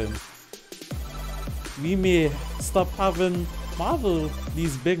second. We may stop having Marvel,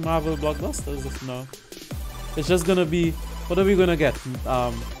 these big Marvel blockbusters if no. It's just gonna be, what are we gonna get?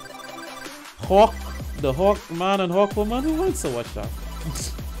 The Hawkman and Hawkwoman? Who wants to watch that?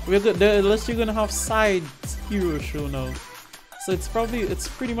 We're good. Unless you're gonna have side hero show now, so it's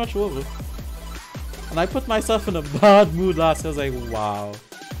pretty much over. And I put myself in a bad mood last year. I was like, wow,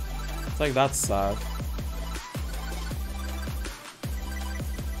 it's like that's sad.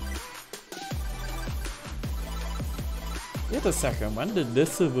 Wait a second, when did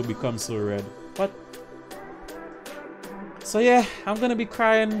this silver become so red? What? So yeah, I'm gonna be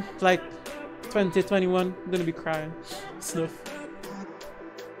crying like 2021. I'm gonna be crying stuff.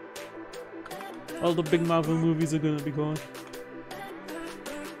 All the big Marvel movies are gonna be gone.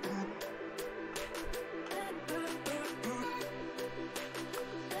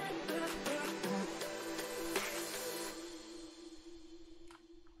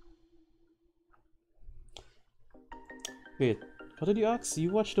 Wait, what did you ask?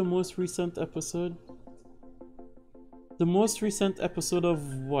 You watched the most recent episode? The most recent episode of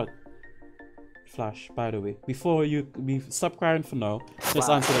what? Flash, by the way. Before you stop crying for now, just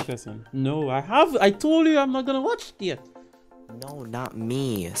answer the question. No, I told you I'm not gonna watch it yet. No, not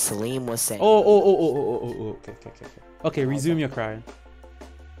me. Salim was saying. Oh, okay, resume your crying.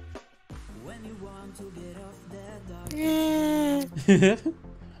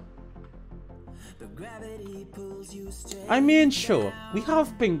 I mean, sure, we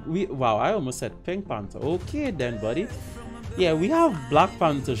have wow, I almost said Pink Panther. Okay then, buddy. Yeah, we have Black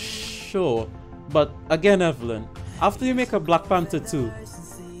Panther, sure. But again, Evelyn, after you make a Black Panther 2,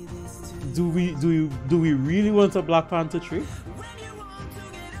 do we really want a Black Panther 3?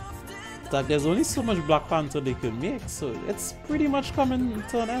 that there's only so much Black Panther they could make, so it's pretty much coming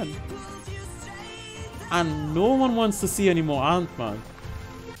to an end. And no one wants to see any more Ant-Man.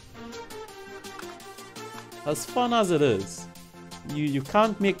 As fun as it is, you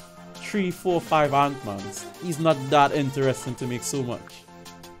can't make 3, 4, 5 Ant-Mans. He's not that interesting to make so much.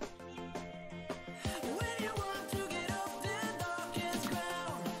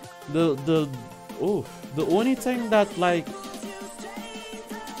 The only thing that like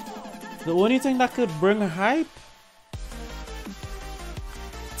the only thing that could bring hype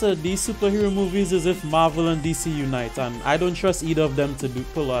to these superhero movies is if Marvel and DC unite, and I don't trust either of them to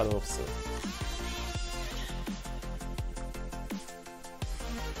pull that off. So.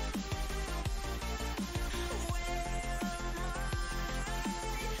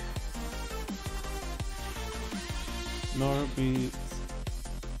 Norby.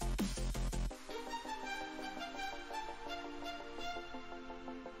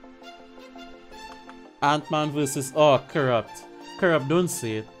 Ant-Man versus Corrupt. Corrupt, don't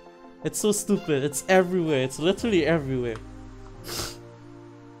say it. It's so stupid. It's everywhere. It's literally everywhere.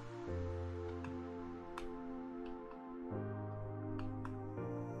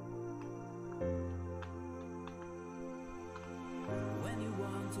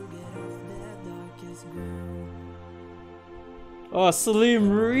 Oh, Salim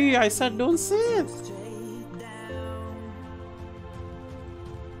Ree, I said don't say it.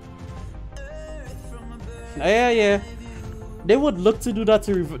 Yeah. They would look to do that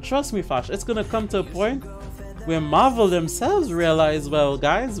to trust me, Fash. It's gonna come to a point where Marvel themselves realize, well,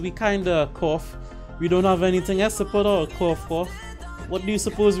 guys, we kinda cough. We don't have anything else to put out. Cough. What do you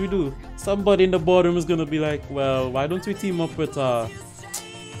suppose we do? Somebody in the boardroom is gonna be like, well, why don't we team up with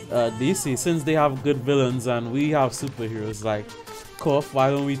DC, since they have good villains and we have superheroes? Like, cough, why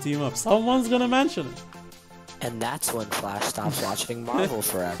don't we team up? Someone's gonna mention it. And that's when Flash stops watching Marvel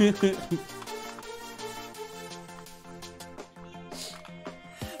forever.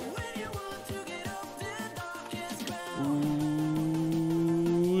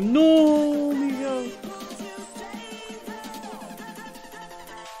 No, Miguel.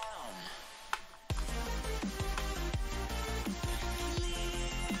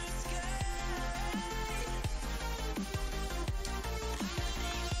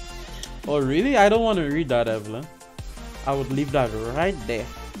 Oh, really? I don't want to read that, Evelyn. I would leave that right there.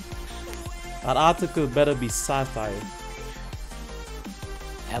 That article better be satire.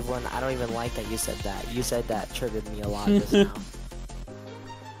 Evelyn, I don't even like that you said that. You said that triggered me a lot just now.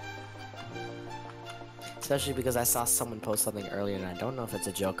 Especially because I saw someone post something earlier and I don't know if it's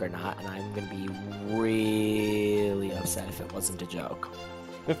a joke or not, and I'm gonna be really upset if it wasn't a joke.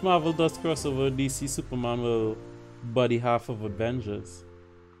 If Marvel does crossover, DC Superman will buddy half of Avengers.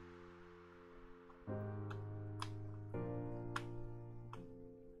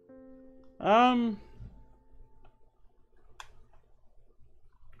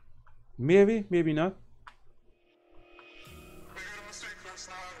 Maybe not.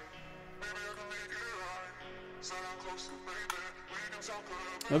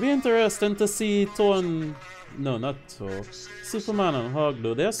 It'll be interesting to see Thor and... No, not Thor. Superman and Hulk,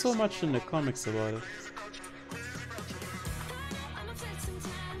 though. There's so much in the comics about it.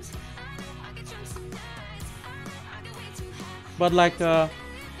 But like,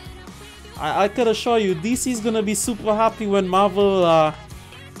 I could assure you, DC's gonna be super happy when Marvel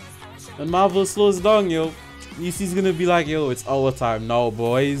slows down, yo. DC's gonna be like, yo, it's our time now,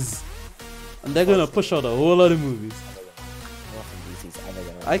 boys. And they're gonna push out a whole lot of movies.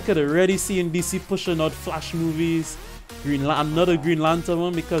 I could already see in DC pushing out Flash movies, another Green Lantern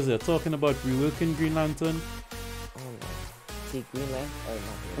one, because they're talking about reworking Green Lantern. See, Green Lantern?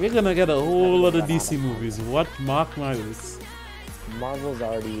 We're gonna get a whole lot of DC movies. What? Mark my words. Marvel's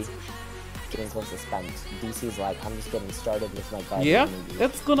already getting close to spend. DC's like, I'm just getting started with my Guardian Yeah, movie.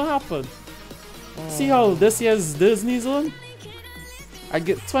 it's gonna happen. See how this year's Disney's on? I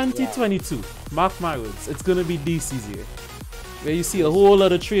get 2022. Yeah. Mark my words. It's gonna be DC's year. Where you see a whole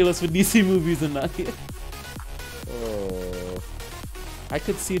lot of trailers for DC movies in that year. I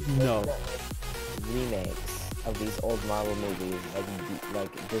could see it now. Remakes of these old Marvel movies,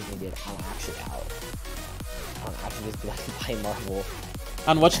 like Disney did, on actually out. On actually just be like, buy Marvel.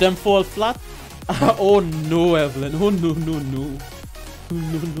 And watch them fall flat? Oh no, Evelyn. Oh no. No.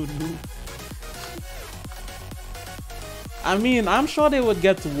 I mean, I'm sure they would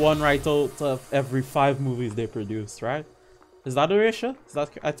get one right out of every 5 movies they produce, right? Is that the ratio?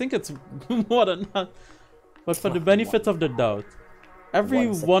 I think it's more than that. But for the benefit of the doubt, every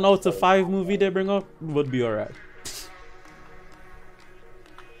 1 out of 5 movie they bring up would be alright.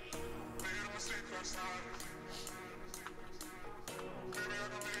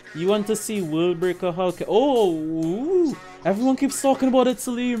 You want to see World Breaker Hulk? Oh, ooh. Everyone keeps talking about it,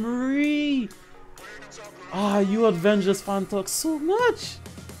 Salim. Marie. Ah, you Avengers fan talk so much.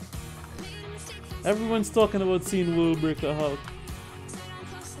 Everyone's talking about seeing World Breaker Hulk.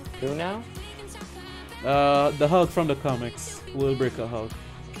 Who now? The Hulk from the comics, World Breaker Hulk.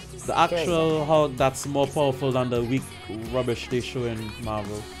 The actual Hulk that's more powerful than the weak rubbish they show in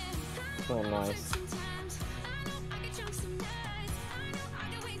Marvel. Oh, nice.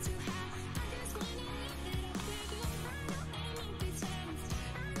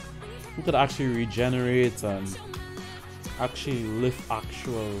 Who could actually regenerate and actually lift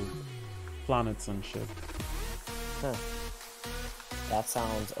actual planets and shit. Huh. That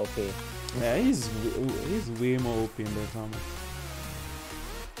sounds OP. Yeah, he's way more OP in the comic.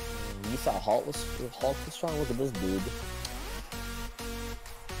 You saw Hulk was strong. Look at this dude.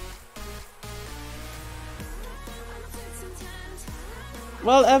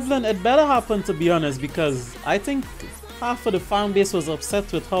 Well, Evelyn, it better happen, to be honest, because I think half of the fan base was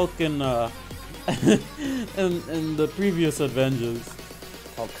upset with Hulk in in the previous Avengers.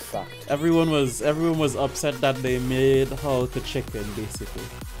 Hulk sucked. Everyone was upset that they made Hulk a chicken, basically.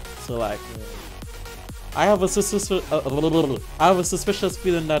 So like, I have a suspicious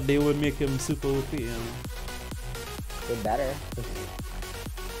feeling that they would make him super OP, you know. They better.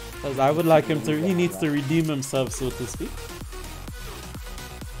 Because I would like him to. He needs to redeem himself, so to speak.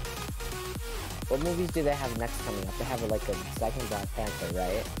 What movies do they have next coming up? They have like a second Black Panther,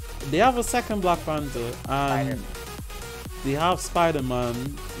 right? They have a second Black Panther, and they have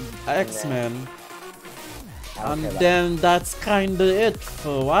Spider-Man, X-Men, and then that's kinda it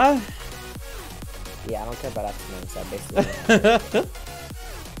for what? Yeah, I don't care about X-Men, so basically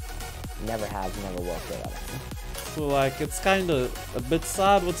never have, never will care about X-Men. So like, it's kinda a bit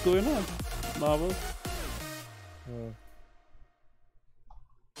sad what's going on, Marvel.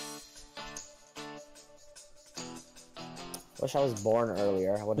 Wish I was born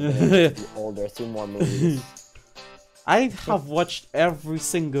earlier. I would have been able to be older, 2 more movies. I have watched every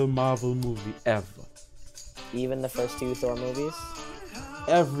single Marvel movie ever. Even the first 2 Thor movies?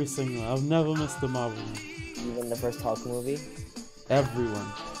 Every single. I've never missed a Marvel movie. Even the first Hulk movie?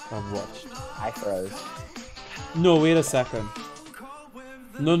 Everyone I've watched. I froze. No, wait a second.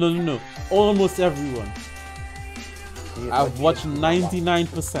 No. Almost everyone. I've watched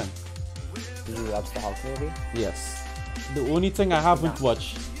 99%. Did you watch the Hulk movie? Yes. The only thing I haven't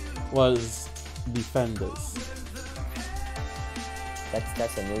watched was Defenders.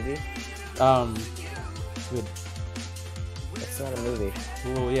 That's a movie? Good. That's not a movie.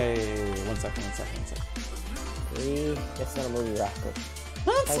 Oh, yeah. One second. Really? That's not a movie, Rocco.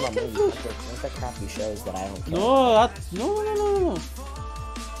 One second. What's that crappy shows that I don't care? No.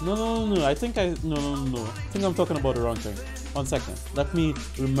 I think I think I'm talking about the wrong thing. 1 second. Let me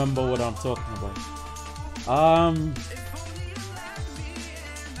remember what I'm talking about.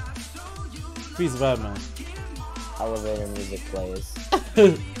 Please, Batman. Elevator music plays.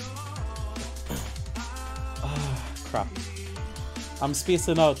 Crap. I'm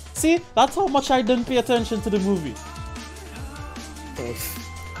spacing out. See, that's how much I didn't pay attention to the movie.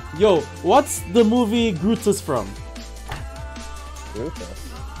 Yo, what's the movie Groot is from?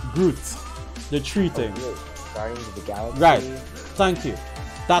 Groot. The tree thing. Guardians of the Galaxy. Right. Thank you.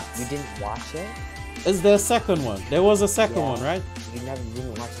 You didn't watch it? Is there a second one? There was a second one, right? You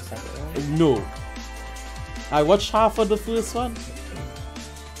didn't watch the second one? No. I watched half of the first one.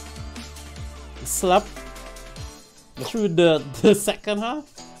 Slept through the second half.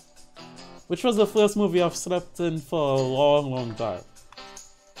 Which was the first movie I've slept in for a long time.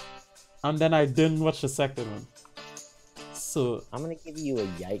 And then I didn't watch the second one. So I'm gonna give you a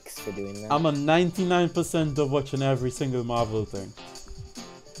yikes for doing that. I'm a 99% of watching every single Marvel thing.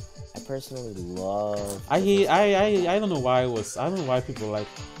 I personally love. I don't know why I don't know why people like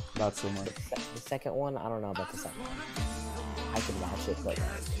that so much. The second one, I don't know about the second one. I could watch it, but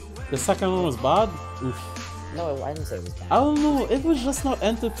the second one was bad. Oof. No, I didn't say it was bad. I don't know. It was just not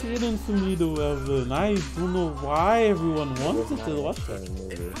entertaining for me though, Evan. I don't know why everyone wanted to watch it.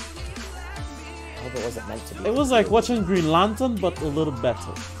 Movie. I hope it wasn't meant to be. It was like watching Green Lantern, but a little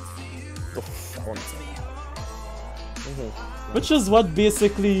better. Oof, I wouldn't say that. Which is what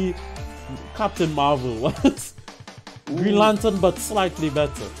basically Captain Marvel was. Green Lantern, but slightly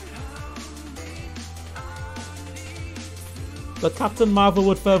better. But Captain Marvel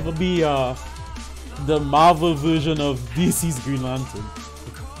would forever be the Marvel version of DC's Green Lantern.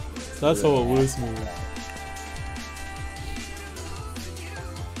 That's how it works, movie.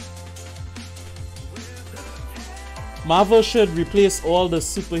 Marvel should replace all the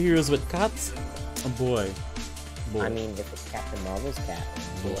superheroes with cats. Oh boy, both. I mean, if it's Captain Marvel's cat,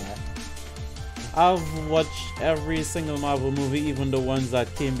 yeah. I've watched every single Marvel movie, even the ones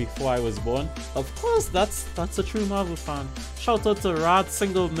that came before I was born. Of course, that's a true Marvel fan. Shout out to Rod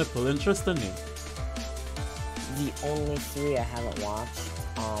Single Nipple, interesting name. The only 3 I haven't watched,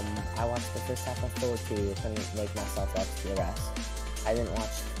 I watched the first half of Thor 2, couldn't make myself watch the rest. I didn't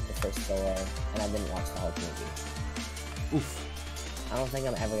watch the first Thor, and I didn't watch the Hulk movie. Oof. I don't think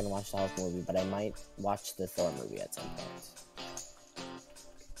I'm ever gonna watch the Hulk movie, but I might watch the Thor movie at some point.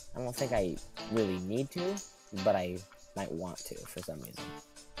 I don't think I really need to, but I might want to for some reason.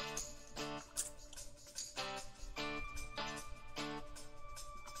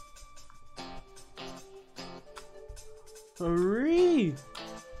 Hooray!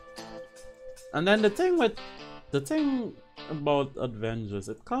 And then the thing about Avengers,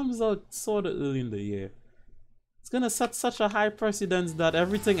 it comes out sort of early in the year. It's gonna set such a high precedence that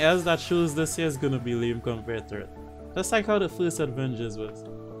everything else that shows this year is gonna be lame compared to it. Just like how the first Avengers was.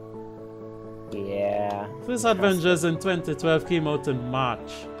 Yeah. First Avengers in 2012 came out in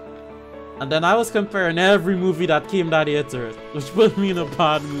March. And then I was comparing every movie that came that year to it, which put me in a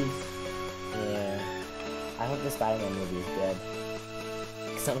bad mood. Yeah. I hope the Spider-Man movie is good.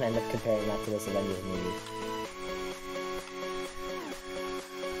 Because I'm gonna end up comparing that to this Avengers movie.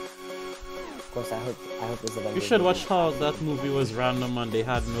 Of course, I hope this Avengers. You should watch how that movie was random and they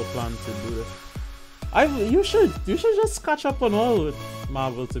had no plan to do it. You should just catch up on all with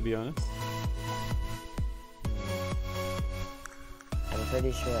Marvel, to be honest. I'm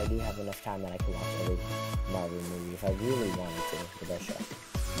pretty sure I do have enough time that I can watch every Marvel movie if I really wanted to, with that show.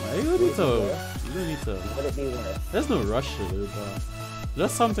 You don't need to. You don't need to. Would it be worth? There's no rush to do it, but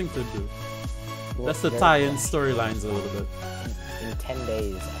just something to do. Well, That's to tie in storylines a little bit. In 10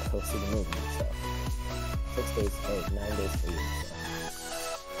 days, I'll go see the movie, so 6 days, 9 days for you, so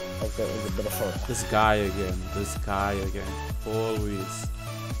like there is a bit of fun. This guy again. Always.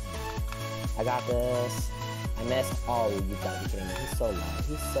 I got this. I missed. Oh, you gotta be kidding me. He's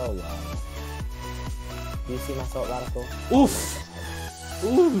so low. Do you see my Salt Radical? Oof!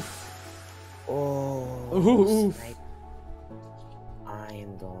 Oof! Oh, Oof! snipe. I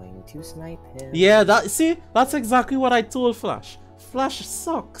am going to snipe him. Yeah, that's exactly what I told Flash. Flash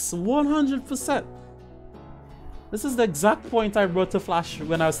sucks, 100%. This is the exact point I brought to Flash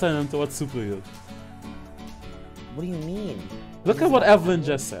when I was telling him to watch Supergirl. What do you mean? Look at what Evelyn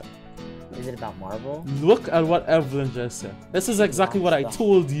just said. Is it about Marvel? Look at what Evelyn just said. This is exactly what I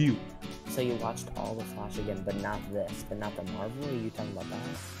told you. So you watched all the Flash again, but not this, but not the Marvel? Are you talking about that?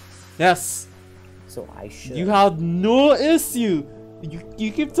 Yes. So I should. You had no issue.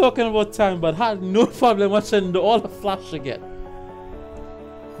 You keep talking about time, but had no problem watching all the Flash again.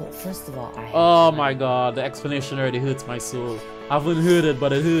 Well, first of all, Oh my god, the explanation already hurts my soul. I haven't heard it,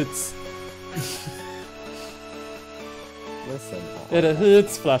 but it hurts. Listen. It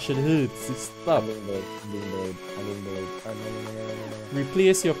hurts, Flash, it hurts. Stop.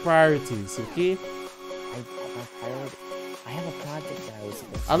 Replace your priorities, okay? I have a project that I was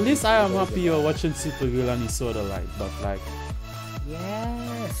supposed to At least I am happy you're watching Supergirl and you saw the light, but like...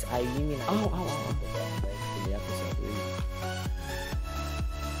 Yes! You mean I the episode 3.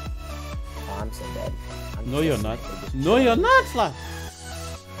 Oh, I'm so dead. No, you're not. No, you're not, Flash!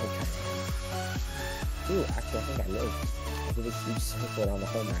 Ooh, actually, I think I live. I did a huge circle around the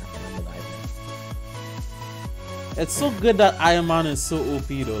whole map and I'm reviving. It's so good that Iron Man is so OP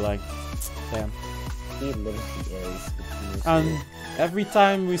though, like... Damn. He literally is. And every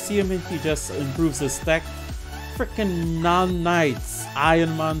time we see him, he just improves his tech. Freaking non-knights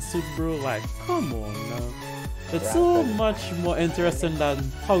Iron Man suit, bro. Like, come on now. It's so much more interesting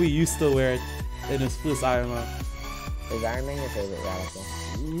than how he used to wear it in his first Iron Man. Is Iron Man your favorite Radical?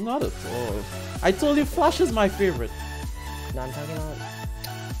 Not at all. I told you Flash is my favorite. No, I'm talking about...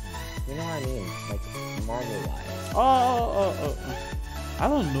 You know what I mean? Like, Marvel-wise. Oh. I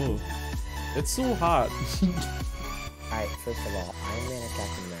don't know. It's so hard. Alright, first of all, Iron Man or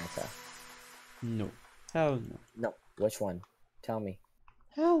Captain America? No. Hell no. No. Which one? Tell me.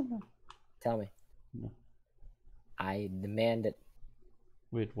 Hell no. Tell me. No. I demand it.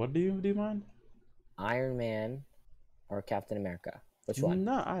 Wait, what do you demand? Iron Man or Captain America? Which one?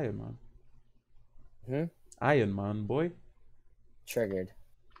 Not Iron Man. Iron Man, boy. Triggered.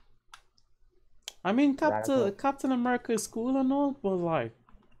 I mean, Captain America is cool and all, but like...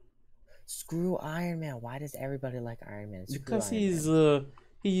 Screw Iron Man. Why does everybody like Iron Man? Because he's a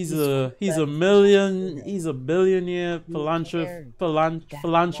billionaire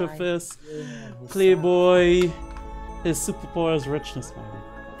philanthropist, playboy. His superpower is richness, man.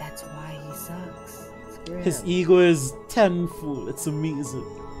 That's why he sucks. Screw His him. ego is tenfold. It's amazing.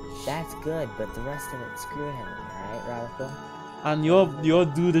 That's good, but the rest of it, screw him, alright, Radical? And your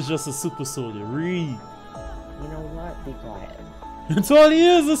dude is just a super soldier. Read. You know what? Be quiet. It's all he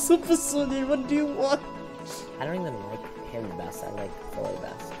is, a super soldier. What do you want? I don't even like him best. I like Thor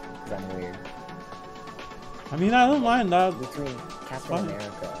best. Because I'm weird. I mean, I don't mind that. Between Captain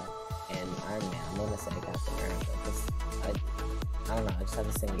America and Iron Man, I'm gonna say Captain America. Because I don't know, I just have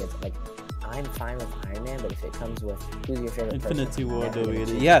this thing against, like, I'm fine with Iron Man, but if it comes with who's your favorite Infinity person, War,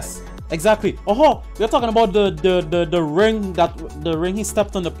 the yes, exactly. Oh, we're talking about the ring the ring he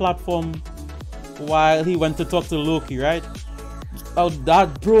stepped on the platform while he went to talk to Loki, right? Oh,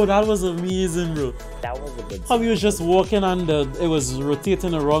 that was amazing, bro. That was a good. How he was just walking and it was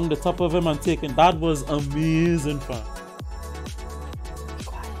rotating around the top of him and taking. That was amazing fun.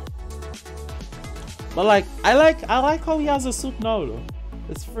 But like, I like how he has a suit now, though.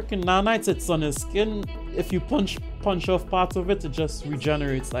 It's freaking nanites. It's on his skin. If you punch off parts of it, it just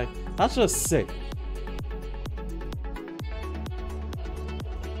regenerates. Like, that's just sick.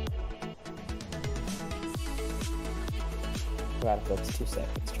 Radical, it's too sick.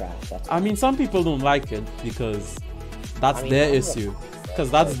 It's trash. I mean, some people don't like it because that's their issue.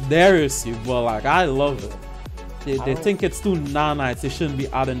 Because that's their issue. But like, I love it. They think it's too nanites. They shouldn't be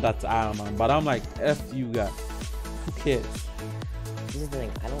adding that to Iron Man. But I'm like, F you guys. Who cares? This is the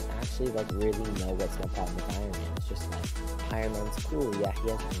thing, I don't actually like really know what's my problem with Iron Man. It's just like, Iron Man's cool, yeah, he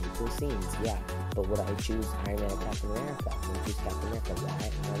has really cool scenes, yeah. But would I choose Iron Man or Captain America? I would choose Captain America. Why?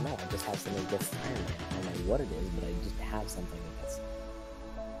 I don't know. I just have something against Iron Man. I don't know what it is, but I just have something against it.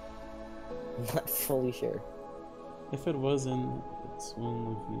 I'm not fully sure. If it wasn't, it's one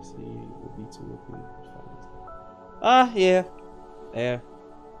of VC, it would be too OP. Yeah. Yeah.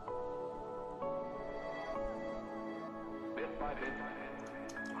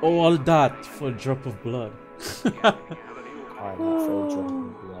 All that for a drop of blood. For a drop of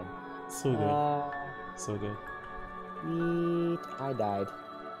blood. So good. So good. Yeet, I died.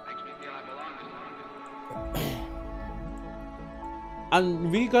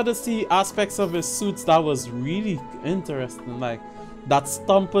 And we got to see aspects of his suits that was really interesting. Like that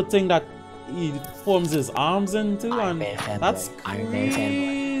stumper thing that he forms his arms into. Iron and Man that's fanboy.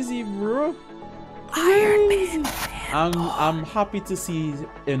 crazy, bro. Iron Man. I'm happy to see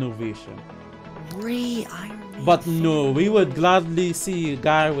innovation. Iron Man. But no, we would gladly see a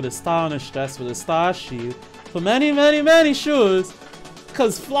guy with a star on his chest with a star shield for many, many, many shows.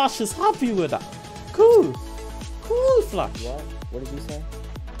 Cause Flash is happy with that. Cool. Cool, Flash. What? What did you say?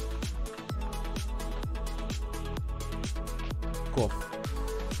 Cough.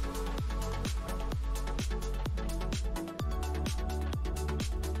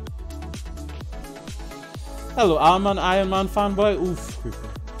 Hello, I'm an Iron Man fanboy. Oof.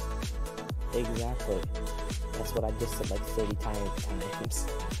 Exactly. That's what I just said like 30 times.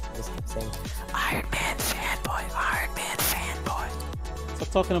 I just kept saying, Iron Man fanboy, Iron Man fanboy. Stop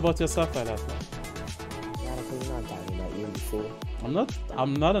talking about yourself like that, man. Yeah, because you're not talking about you, you fool.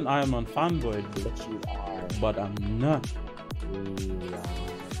 I'm not an Iron Man fanboy, dude. But you are. But I'm not. You are.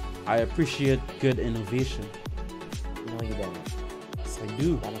 I appreciate good innovation. No, you don't. Yes, I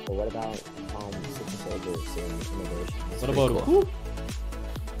do. Monica, what about Super Soldier Innovation? What about who?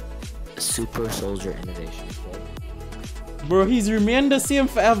 Super Soldier Innovation. Okay? Bro, he's remained the same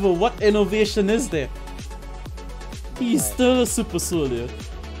forever. What innovation is there? He's still a super soldier.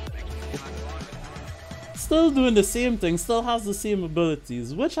 Still doing the same thing, still has the same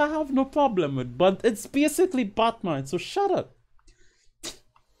abilities, which I have no problem with, but it's basically Batman, so shut up.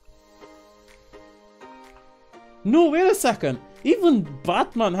 No, wait a second. Even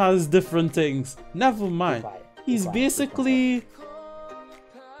Batman has different things. Never mind. He's basically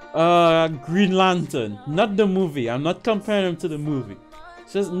Green Lantern, not the movie. I'm not comparing him to the movie.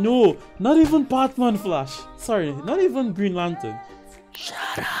 Just no, not even Batman Flash. Sorry, not even Green Lantern.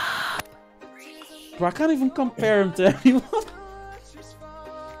 Shut up. Bro, I can't even compare him to anyone.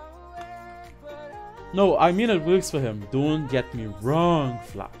 No, I mean it works for him. Don't get me wrong,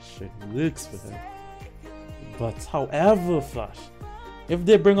 Flash. It works for him. But however, Flash, if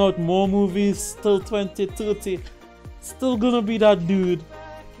they bring out more movies, still 2030, still gonna be that dude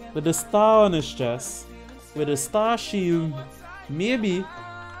with the star on his chest, with a star shield, maybe,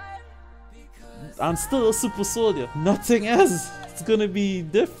 and still a super soldier. Nothing else. It's gonna be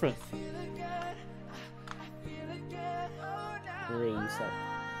different.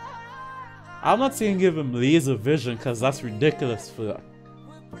 I'm not saying give him laser vision because that's ridiculous for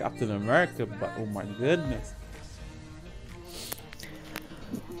Captain America, but oh my goodness.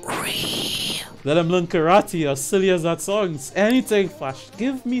 Let him learn karate, as silly as that song. Anything, Flash.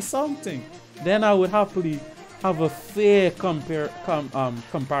 Give me something. Then I would happily have a fair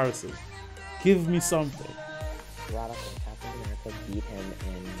comparison. Give me something. Radical Captain America beat him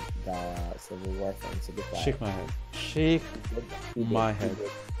in the Civil War thing, so good. Shake my head. Shake He did, my he head. did,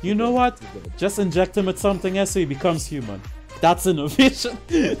 You know what? he did. Just inject him with something else so he becomes human. That's innovation.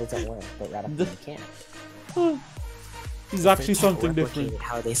 It doesn't work, but Radical you can't. He's They actually can't something replicate different. it.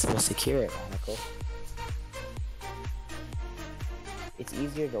 How are they supposed to cure it, Radical? It's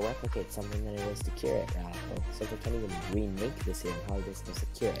easier to replicate something than it is to cure it, Radical. So if they can't even remake this here, how are they supposed to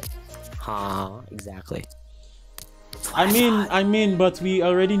cure it? Exactly. I mean, but we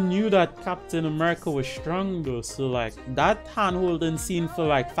already knew that Captain America was strong though, so like that hand-holding scene for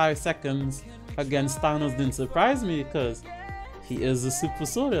like 5 seconds against Thanos didn't surprise me because he is a super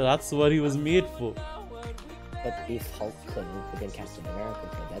soldier. That's what he was made for. But if Hulk couldn't, but then Captain America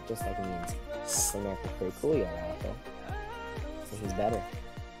could, that just like means Captain America's pretty cool, yo, Radical. So he's better.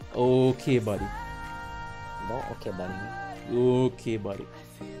 Okay, buddy. No, okay, buddy. Okay, buddy.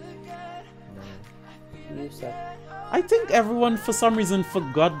 No. You suck. I think everyone for some reason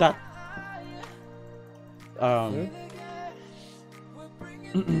forgot that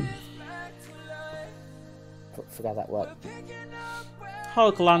Forgot that what?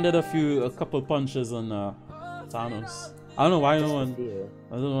 Hulk landed a couple punches on Thanos. I don't know why no one.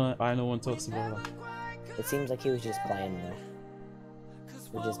 I don't know why no one talks about that. It seems like he was just playing there.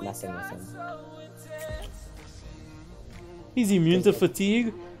 We're just messing with him. He's immune to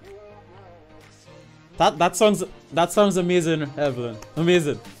fatigue. That sounds amazing, Evelyn.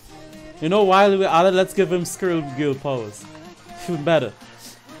 Amazing. You know, while we're at it, let's give him Squirrel Girl powers. Even better.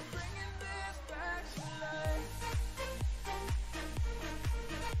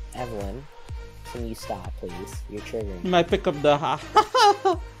 Evelyn, can you stop, please? You're triggering He me. might pick up the ha.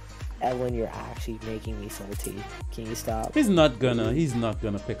 Evelyn, you're actually making me salty. Can you stop? He's not gonna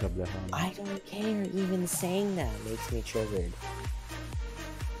pick up the hammer. I don't care. Even saying that makes me triggered.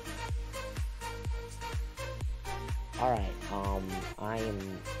 Alright, I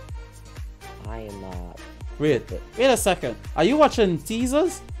am, Wait a second. Are you watching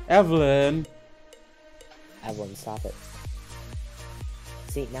teasers? Evelyn. Evelyn, stop it.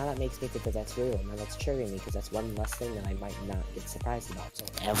 See, now that makes me think that that's real. Now that's triggering me because that's one less thing that I might not get surprised about. So,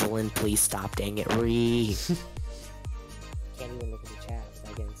 Evelyn, please stop. Dang it, Ree. Can't even look at the chat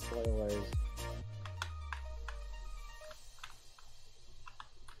without getting spoilers.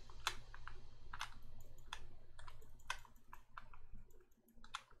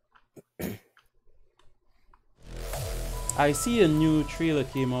 I see a new trailer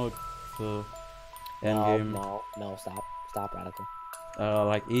came out for Endgame. No, stop, Radical.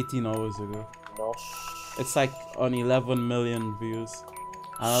 Like 18 hours ago. No, It's like on 11 million views.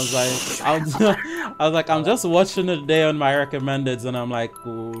 And I was like, I'm just watching it today on my recommendeds, and I'm like,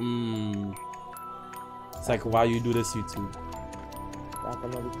 It's like, why you do this, YouTube?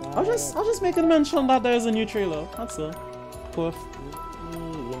 I'll just make a mention that there's a new trailer. That's all. Poof. You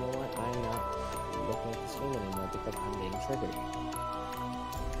know what? I'm not looking at the screen anymore because I'm getting triggered.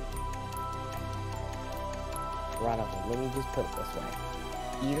 Radical, let me just put it this way.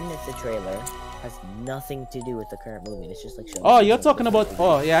 Even if the trailer has nothing to do with the current movie, it's just like showing. Oh, you're talking about.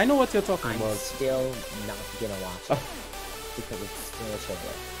 Oh, yeah, I know what you're talking I'm about. still not gonna watch it because it's still a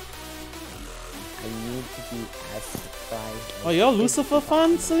trailer. I need to be as surprised. Oh, you're a Lucifer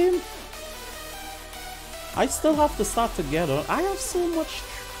fan, Salim? I still have to start together. I have so much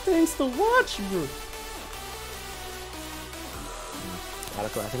things to watch, bro.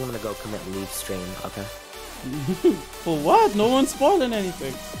 Radical, I think I'm gonna go commit leave stream, okay? For what? No one's spoiling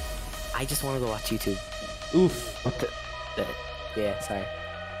anything. I just wanna go watch YouTube. Oof. What the? Yeah, sorry.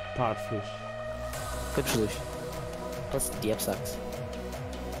 Podfish. Good solution. Plus, Diep sucks.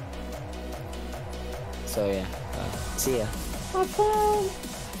 So yeah, see ya. Have fun.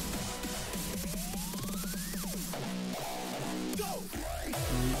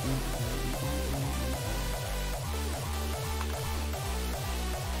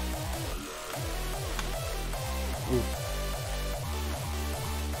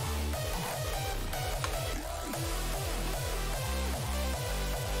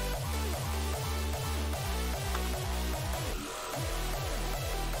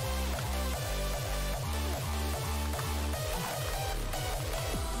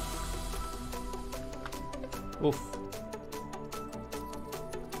 Oof.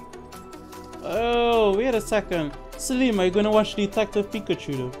 Oh, wait a second. Salim, are you gonna watch Detective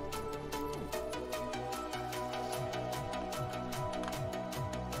Pikachu though?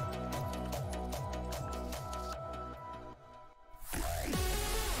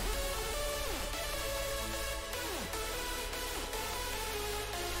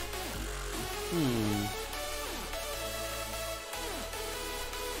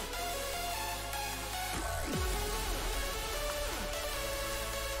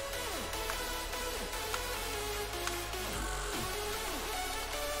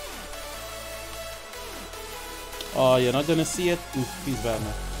 Oh, you're not gonna see it? Oof, he's bad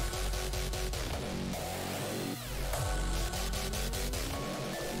now.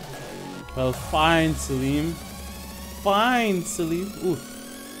 Well, fine, Salim. Fine, Salim. Oof.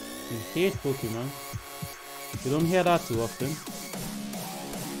 You hate Pokemon. You don't hear that too often.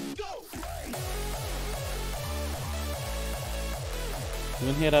 You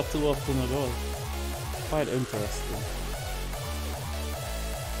don't hear that too often at all. Quite interesting.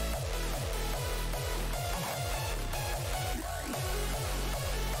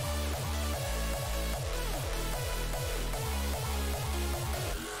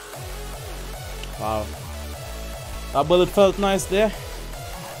 Wow. That bullet felt nice there.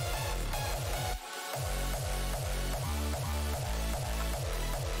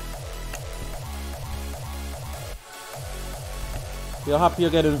 You're happy you're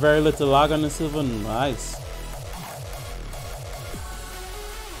getting very little lag on the silver? Nice.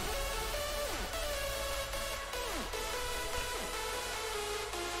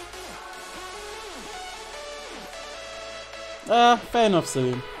 Fair enough,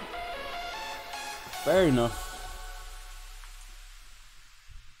 Salim. Fair enough.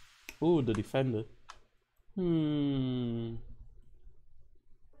 Ooh, the defender.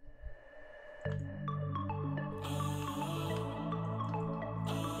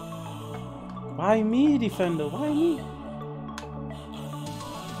 Why me, defender? Why me?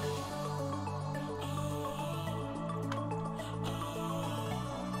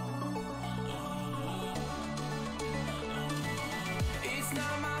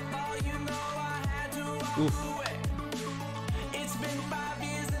 Oof. It's been 5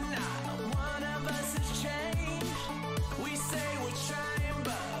 years and now one of us has changed. We say we're trying,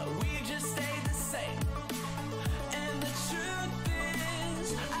 but we just stay the same. And the truth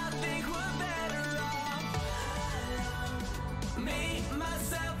is, I think we're better off. Me,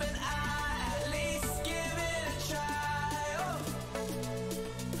 myself, and I, at least give it a try.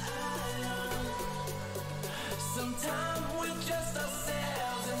 Sometimes we're just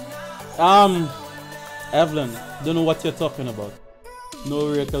ourselves and not. Evelyn, don't know what you're talking about.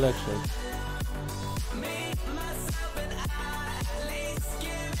 No recollection. Me, myself, and I, at least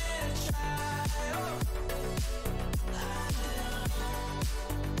give it a try.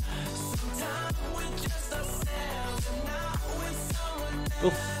 Sometimes we're just ourselves and not with someone else.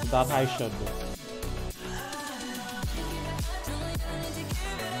 Oof, that high shot though.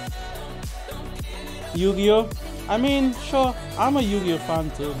 Yu-Gi-Oh? I mean, sure, I'm a Yu-Gi-Oh fan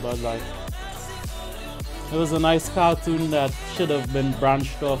too, but like, it was a nice cartoon that should have been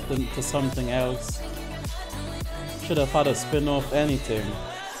branched off into something else. Should have had a spin-off, anything.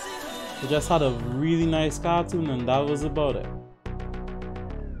 It just had a really nice cartoon and that was about it.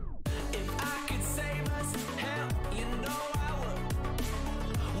 If I could save us, hell, you know I would.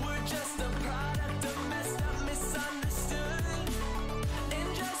 We're just a product of messed up, misunderstood.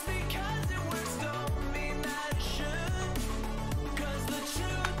 And just because it works don't mean that it should. 'Cause the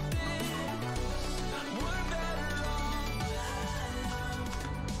truth is, we're better off.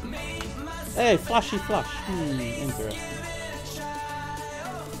 Me, myself, Hey, flashy flash. Interesting.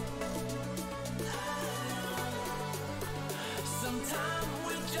 sometimes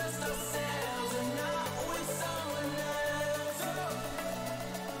we're just ourselves and not with someone else.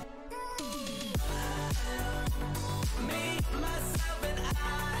 Me, myself, and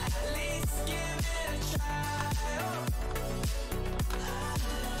I, at least give it a try.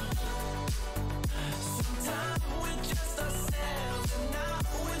 Sometimes we're just ourselves and not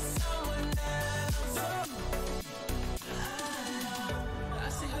with someone else. I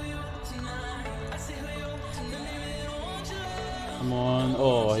see who you are tonight. I see who you are tonight. Maybe they don't want you. Come on.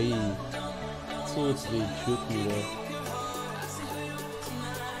 Oh, he totally shoot me there.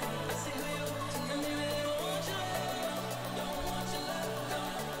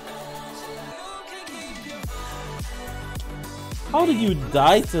 How did you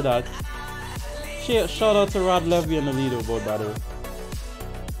die to that? Shout out to Rod Levy and the leaderboard, by the way.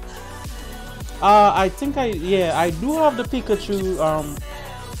 I think I do have the Pikachu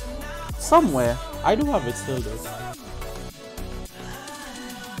somewhere. I do have it still though.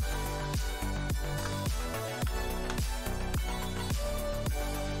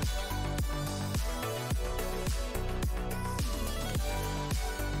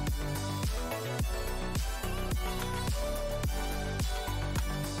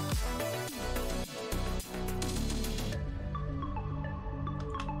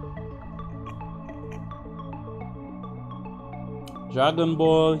 Dragon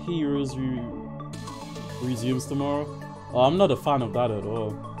Ball Heroes resumes tomorrow. Oh, I'm not a fan of that at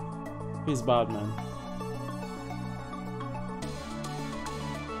all. He's bad, man.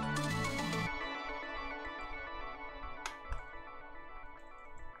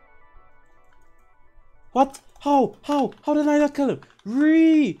 What? How? How did I not kill him?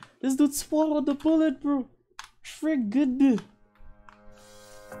 This dude swallowed the bullet, bro. Friggin'.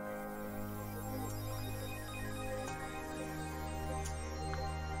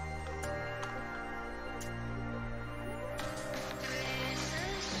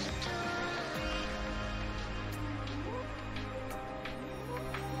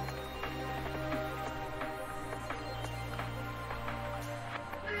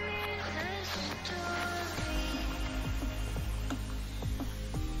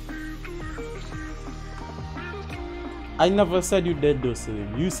 I never said you did though,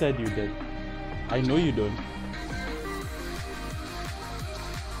 Celine. You said you did. I know you don't.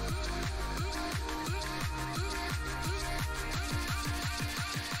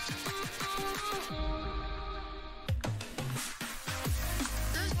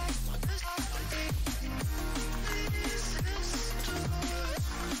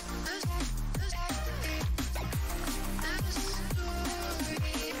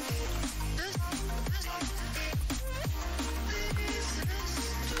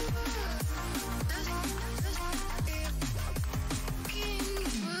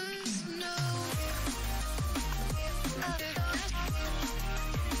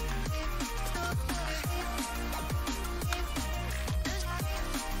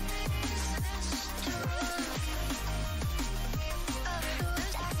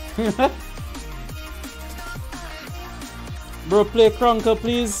 Bro, play Krunker,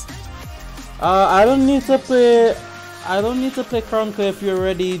 please. I don't need to play Krunker if you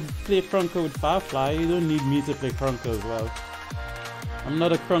already play Krunker with Firefly. You don't need me to play Krunker as well. I'm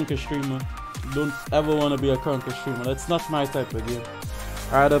not a Krunker streamer. Don't ever want to be a Krunker streamer. That's not my type of game.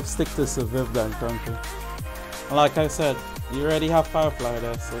 I'd rather stick to Civiv than Krunker. And like I said, you already have Firefly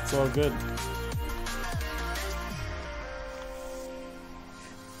there, so it's all good.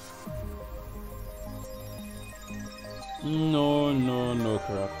 No,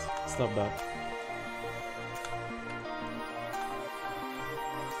 corrupt. Stop that.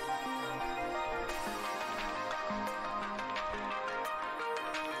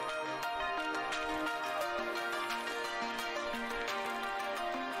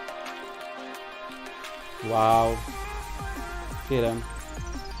 Wow. Okay then.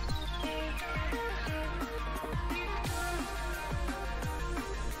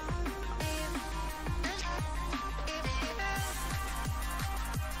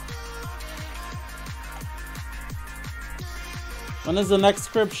 When is the next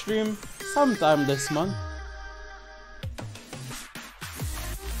script stream? Sometime this month.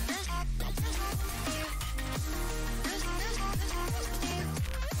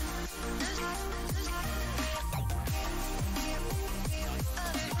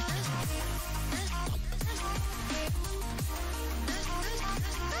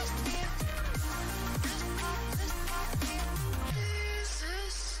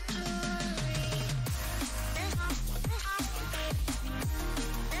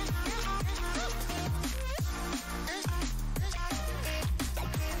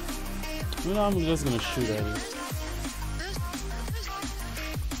 You know, I'm just gonna shoot at you.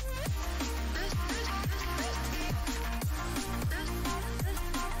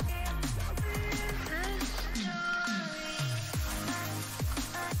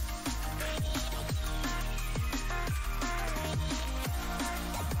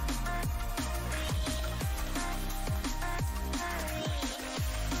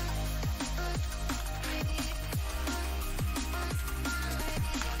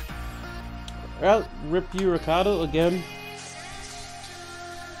 Well, rip you, Ricardo, again.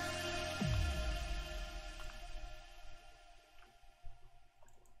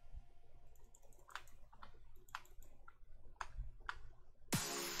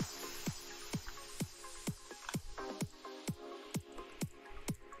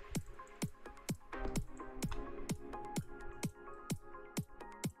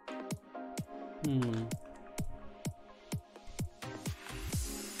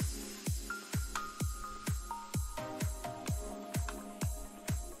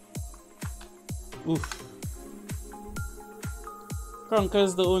 Oof. Krunker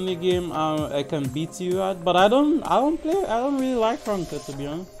is the only game I can beat you at, but I don't really like Krunker, to be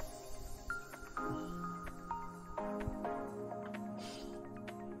honest.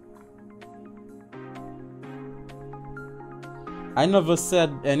 I never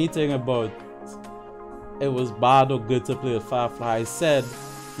said anything about it was bad or good to play with Firefly. I said,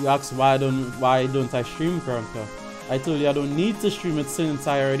 you asked why don't I stream Krunker? I told you I don't need to stream it since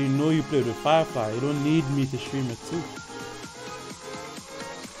I already know you played with Firefly. You don't need me to stream it too.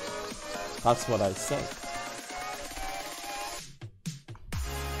 That's what I said.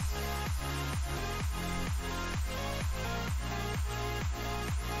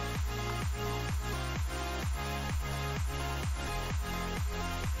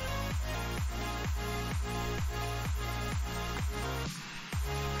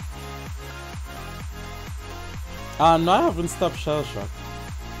 No, I haven't stopped Shell Shock.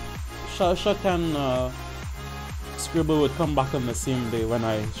 Shell Shock and Scribble would come back on the same day when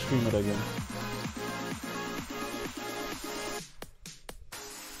I stream it again.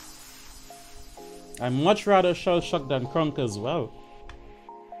 I'd much rather Shell Shock than Crunk as well.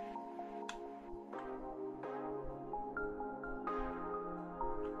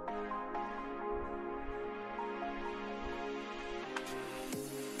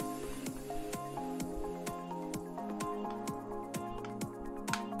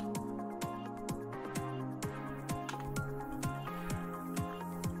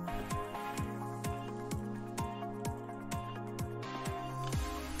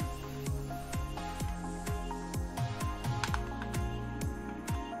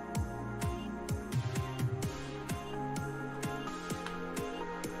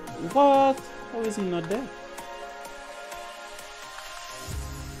 What? How is he not there?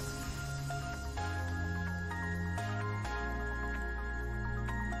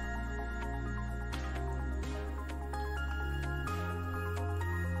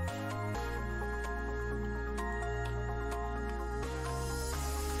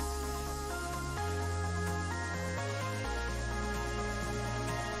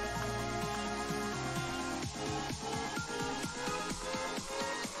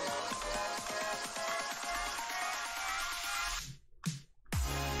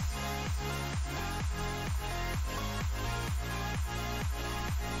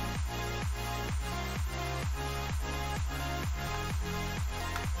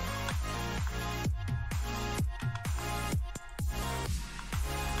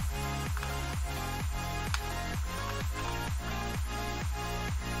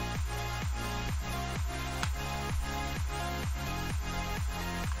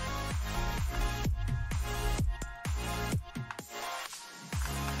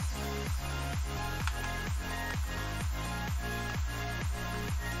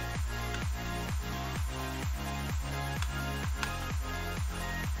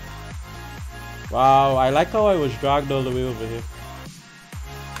 Wow, I like how I was dragged all the way over here.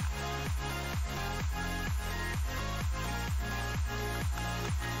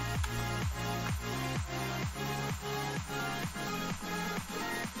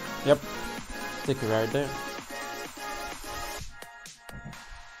 Yep, take it right there.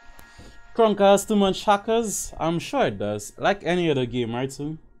 Crunk has too much hackers? I'm sure it does. Like any other game, right,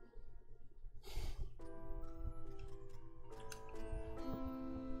 Sue?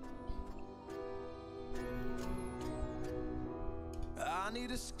 I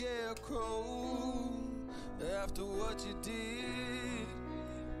need a scarecrow after what you did,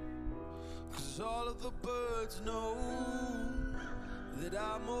 'cause all of the birds know that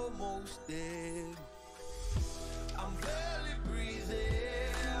I'm almost dead. I'm barely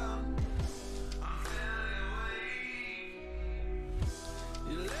breathing, I'm barely awake.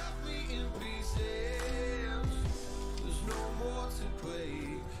 You left me in pieces, there's no more to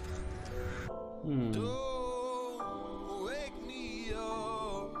break. Don't wake me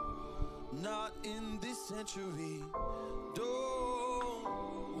up, not in this century.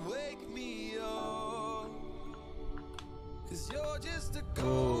 Don't wake me up, 'cause you're just a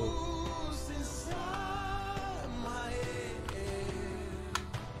ghost inside my head.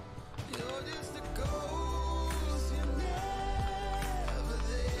 You're just a ghost, you're never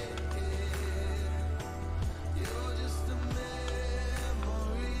there. You're just a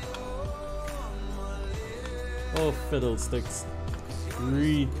memory on my lips. Oh, fiddlesticks.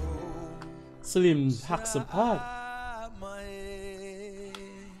 Re. Slim hacks apart. My head.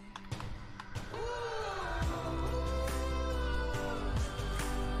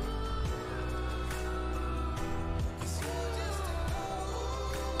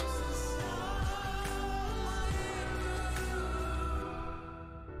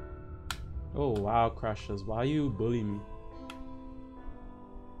 Oh wow, Crashes, why you bully me?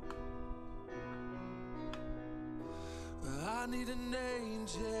 I need an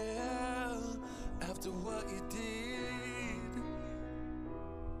angel after what you did,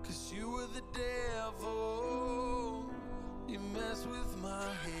 'cause you were the devil, you messed with my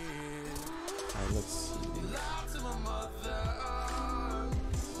head. Alright, let's see. You lied to my mother,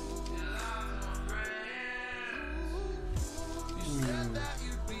 you lied to my friends. You said that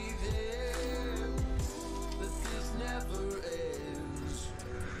you'd be there, but this never ends.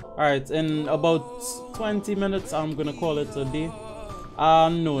 Alright, in about 20 minutes I'm gonna call it a day.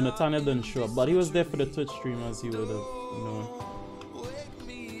 No, Nathaniel didn't show up, but he was there for the Twitch stream, as you would have known.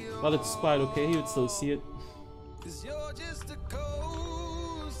 But it's quite okay, he would still see it. 'Cause you're just a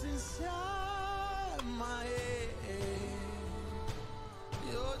ghost inside my head.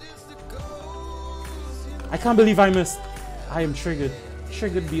 You're just a ghost, you're I can't believe I missed. I am triggered.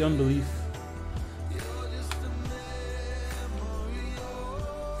 Triggered beyond belief.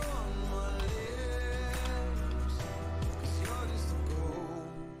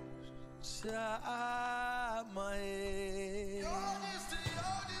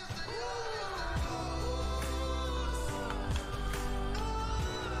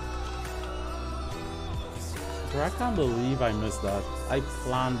 Bro, I can't believe I missed that. I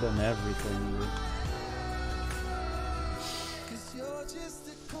planned on everything. Bro.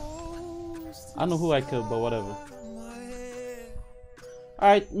 I don't know who I killed, but whatever.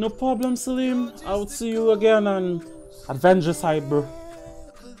 Alright, no problem, Salim. I will see you again on Adventure Side, bro.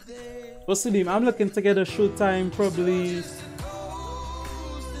 Well, Salim, I'm looking to get a showtime probably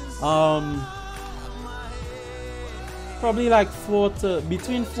probably like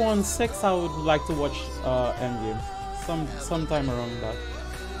between 4 and 6. I would like to watch Endgame sometime around that.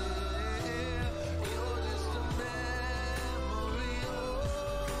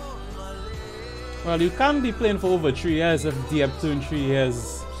 Well, you can't be playing for over 3 years if Diep turned 3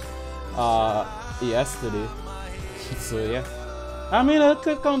 years yesterday. So yeah, I mean it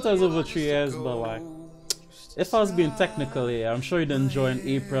could count as over 3 years, but like, if I was being technical here, I'm sure you didn't join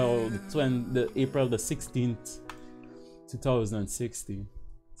April the 16th, 2016.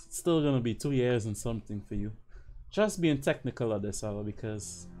 It's still gonna be 2 years and something for you. Just being technical at this hour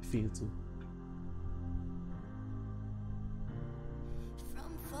because I feel to.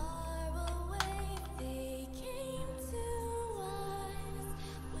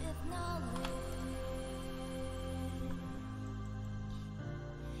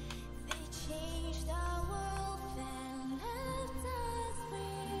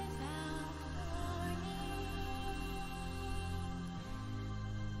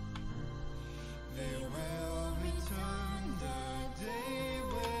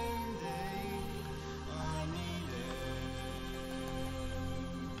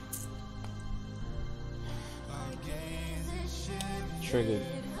 Triggered.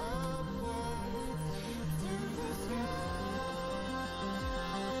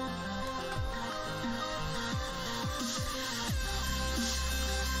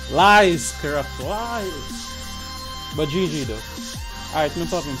 Lies, corrupt lies. But GG though. Alright, no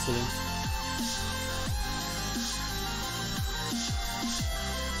problem, Salim.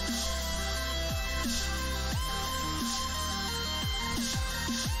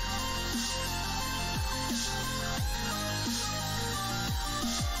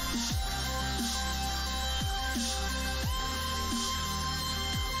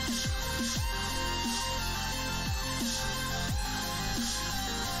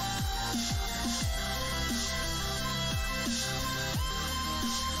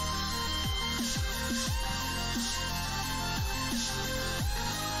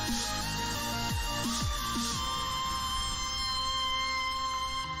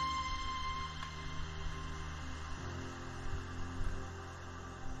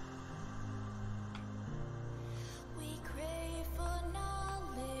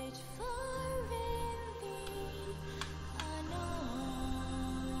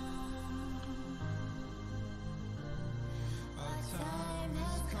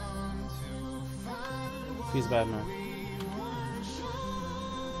 He's bad, man.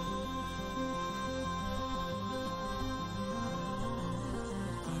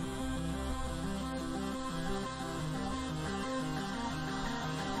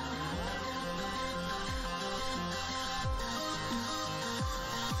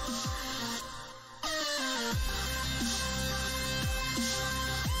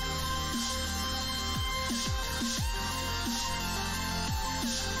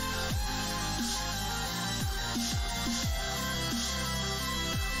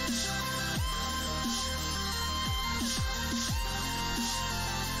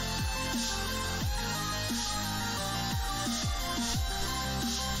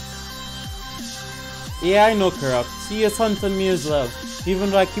 Yeah, I know, corrupt. He is hunting me as well. Even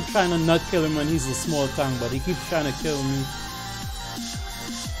though I keep trying to not kill him when he's a small tank, but he keeps trying to kill me.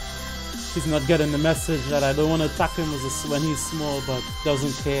 He's not getting the message that I don't want to attack him when he's small, but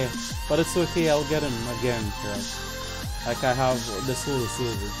doesn't care. But it's okay, I'll get him again, corrupt. Like I have this whole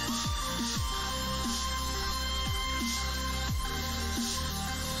season.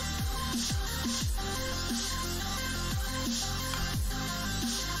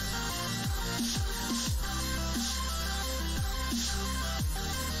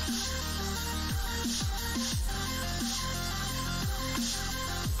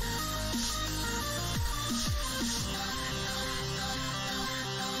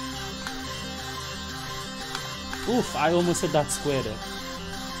 Oof, I almost hit that square there.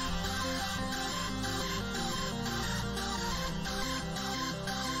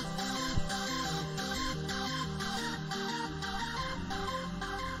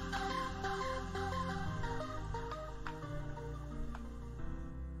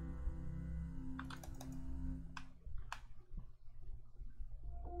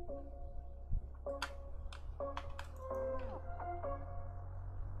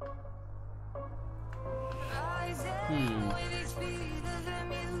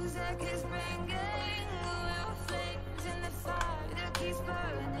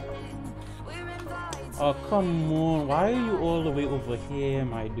 Oh, come on. Why are you all the way over here,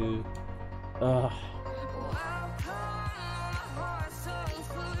 my dude? Ugh.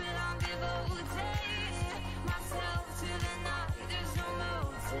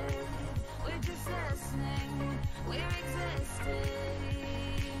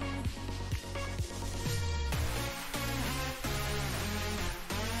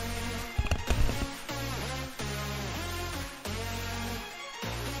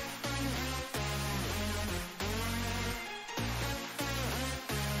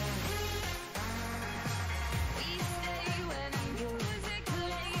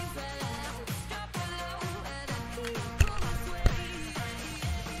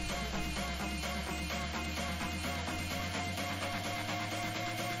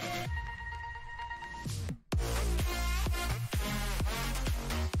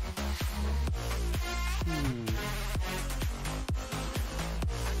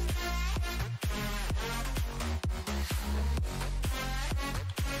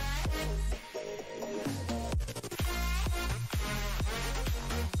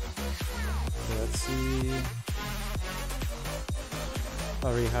 Let's see.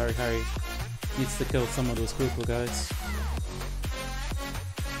 Hurry, hurry, hurry. Needs to kill some of those purple guys.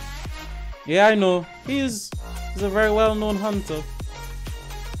 Yeah, I know. He's a very well-known hunter.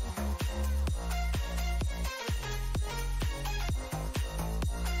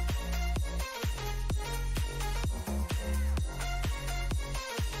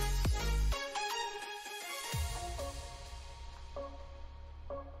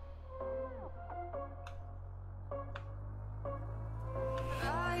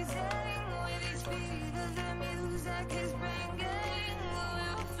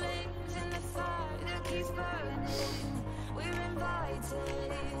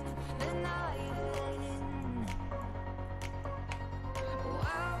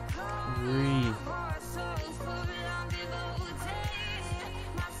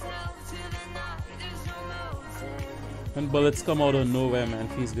 When bullets come out of nowhere, man,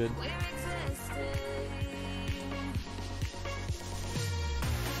 feels good.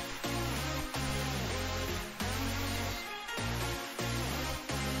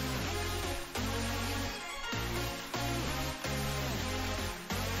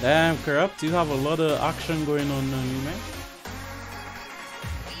 Damn, Corrupt, you have a lot of action going on now, man.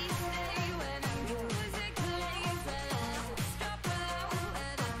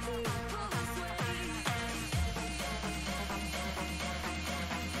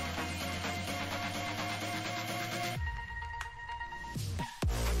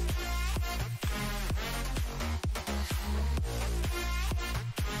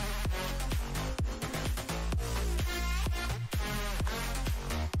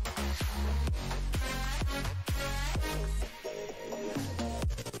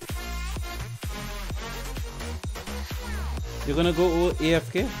 You're gonna go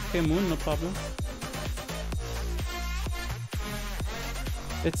AFK? Okay, Moon, no problem.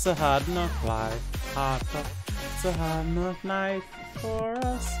 It's a hard enough life, it's a hard enough night for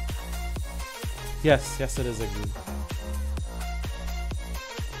us. Yes, yes it is a good.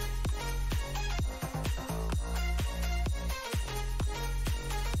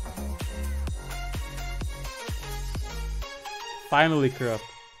 Finally, Corrupt.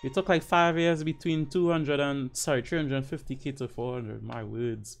 It took like 5 years between 350k to 400. My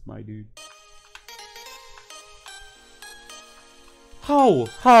words, my dude. How?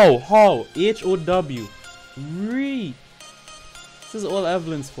 H-O-W. Re. This is all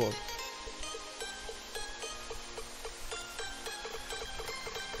Evelyn's fault.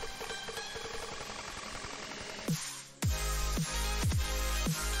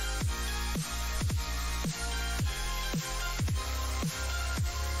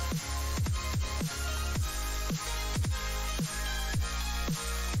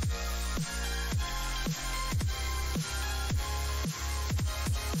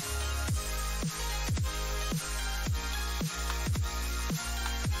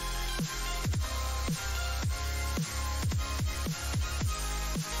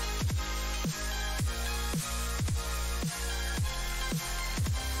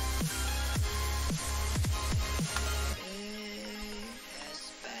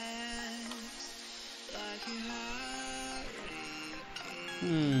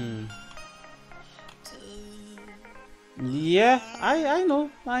 Yeah, I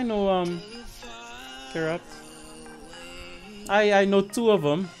know, Corrupt. I know two of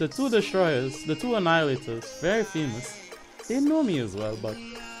them, the two destroyers, the two annihilators, very famous. They know me as well, but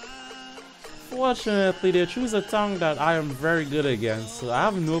Unfortunately, they choose a tongue that I am very good against, so I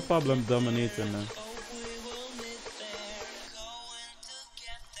have no problem dominating them.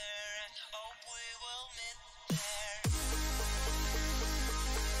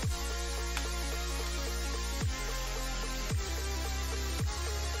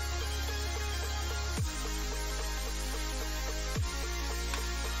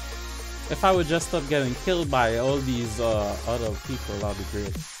 If I would just stop getting killed by all these other people, that'd be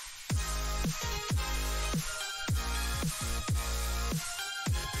great.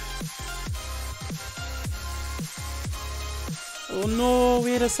 Oh no,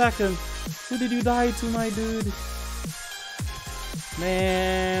 wait a second. Who did you die to, my dude?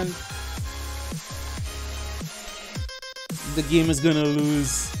 Man. The game is gonna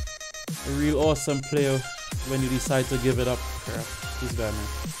lose a real awesome player when you decide to give it up. Crap. Who's that, man?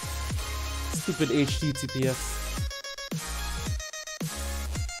 Stupid HTTPS.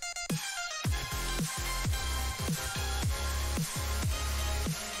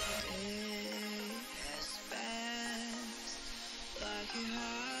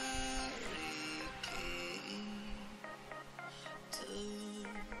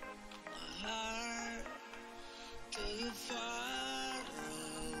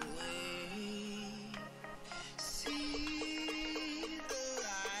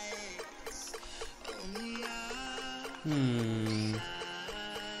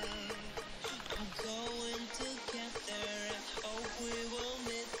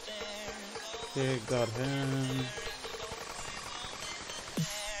 Okay, got him.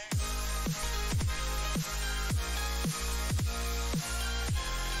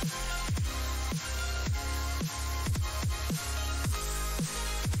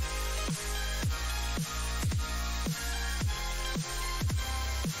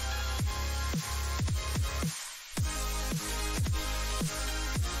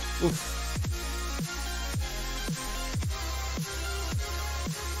 Oof.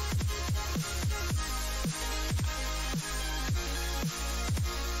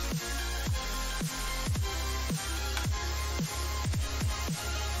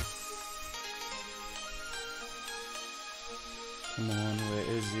 Come on, where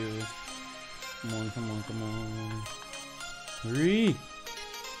is you? Come on, come on, come on. Hurry!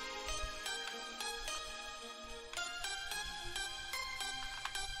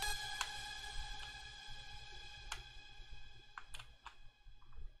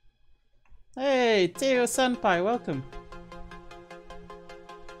 Hey, Teo Senpai, welcome.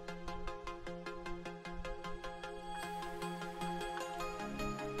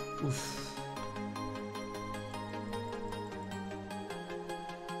 Oof.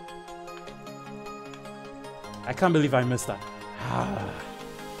 I can't believe I missed that.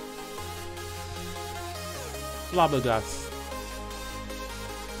 Flabbergas.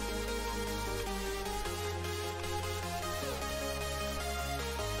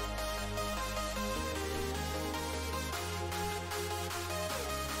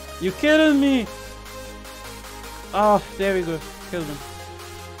 You kidding me? Oh, there we go. Killed him.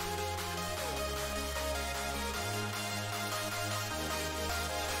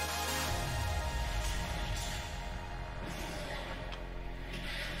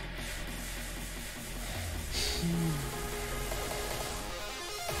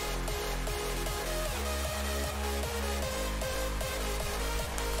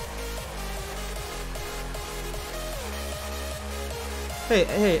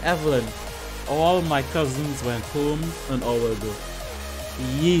 Hey, Evelyn. All my cousins went home an hour ago.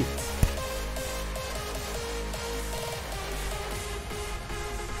 Yeet.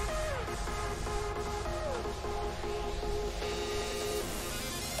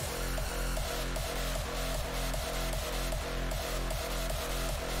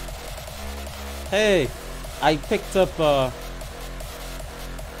 Hey, I picked up,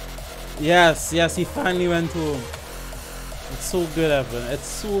 yes, he finally went home. It's so good, Evan. It's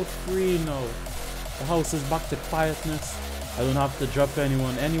so free now. The house is back to quietness. I don't have to drop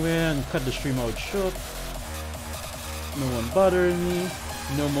anyone anywhere and cut the stream out short. No one bothering me.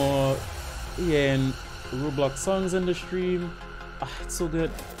 No more hearing Roblox songs in the stream. It's so good.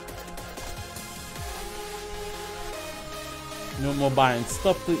 No more buying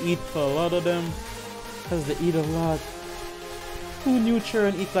stuff to eat for a lot of them, because they eat a lot. Who knew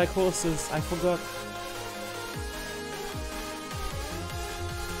children eat like horses? I forgot.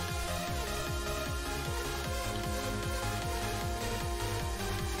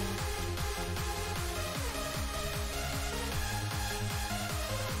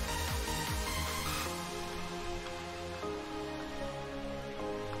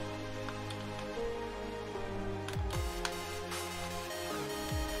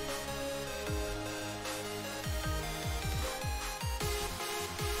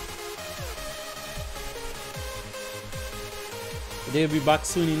 They'll be back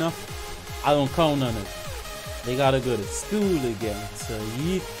soon enough. I don't count on it. They gotta go to school again. So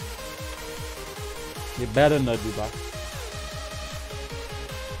they better not be back.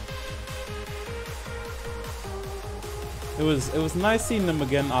 It was nice seeing them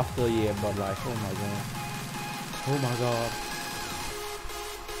again after a year, but like, oh my god. Oh my god.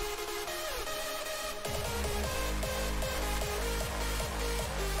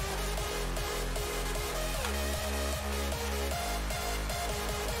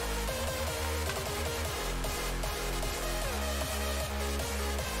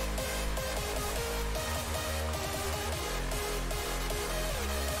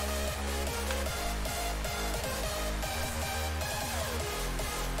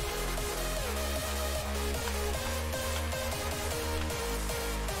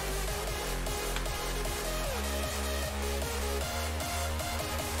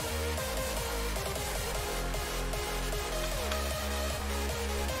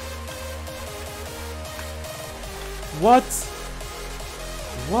 What?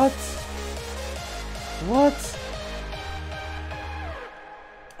 What? What?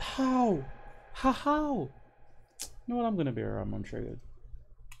 How? How? You know what? I'm gonna be around. I'm triggered.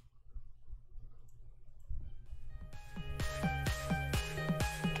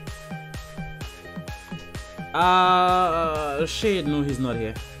 Shade, no, he's not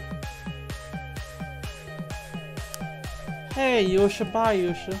here. Hey, Yosha, bye,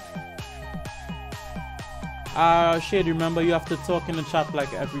 Yosha. Shade, remember you have to talk in the chat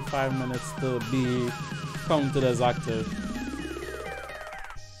like every 5 minutes to be counted as active.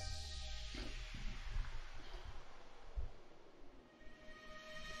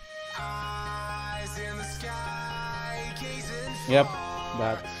 Yep,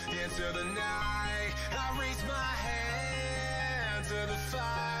 that.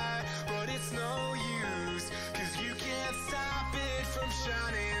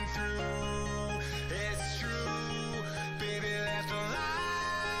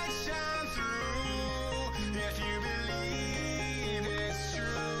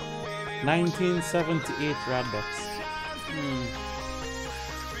 $19.78 Radbox.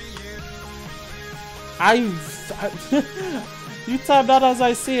 You type that as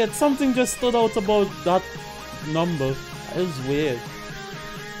I say it. Something just stood out about that number. It was weird.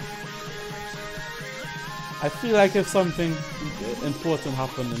 I feel like if something important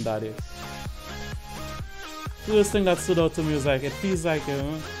happened in that day. The first thing that stood out to me was like, it feels like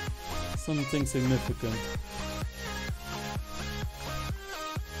something significant.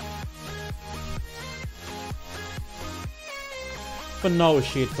 For now,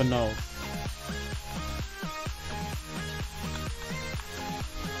 shit, for now.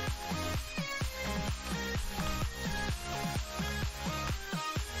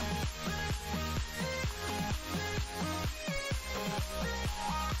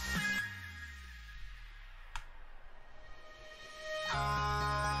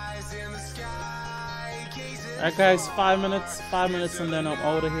 Alright guys, 5 minutes and then I'm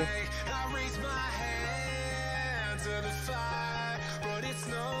out of here.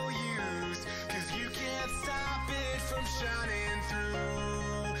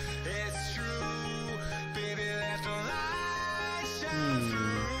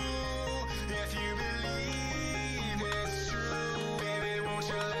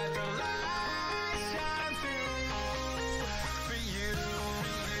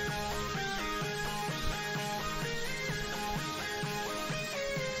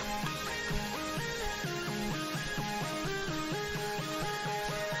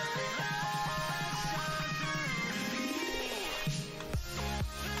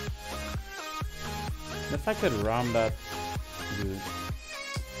 If I could ram that, dude.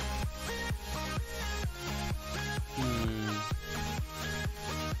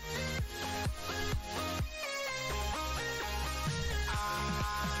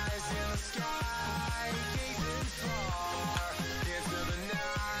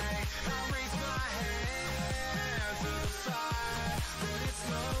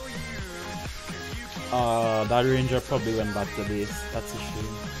 That ranger probably went back to base. That's a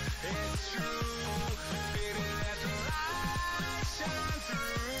shame.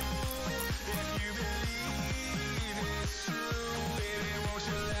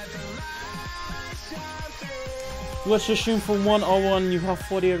 Watch your stream for 1 hour and you have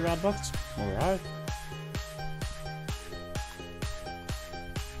 48 Radbox. Alright.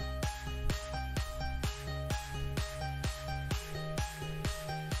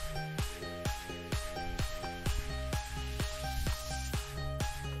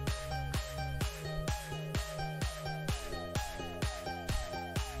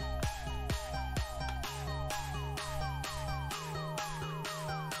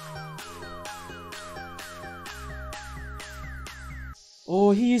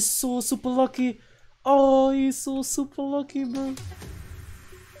 Oh, he is so super lucky. Oh, he's so super lucky, bro.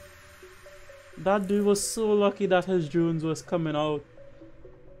 That dude was so lucky that his drones was coming out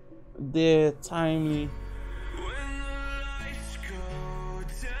there timely.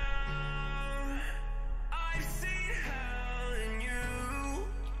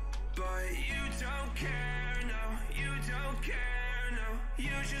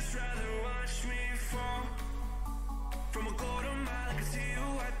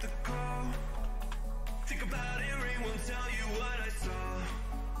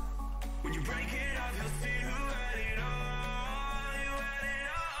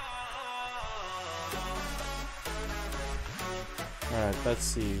 Alright, let's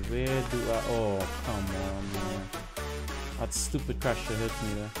see. Where do I... Oh, come on, man. That stupid crash to hit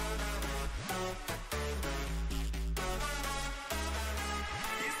me there.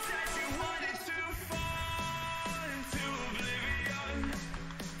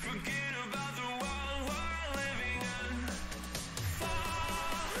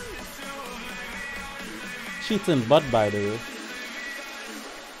 Cheating butt, by the way.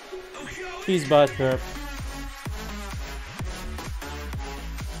 He's bad, Kerp.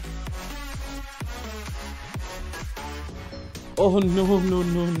 Oh no, no,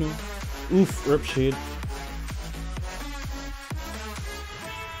 no, no. Oof, rip shade.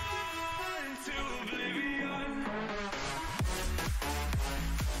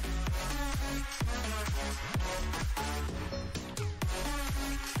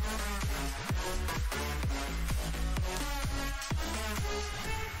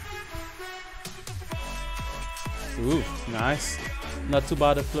 Ooh, nice. Not too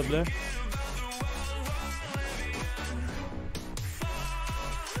bad a flip there.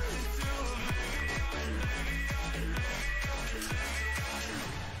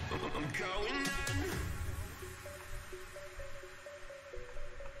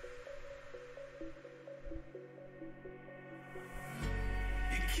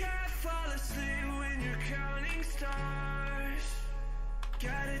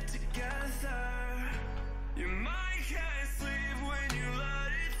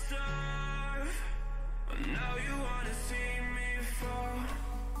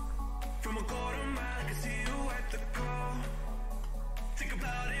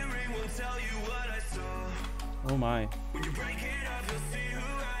 Oh my.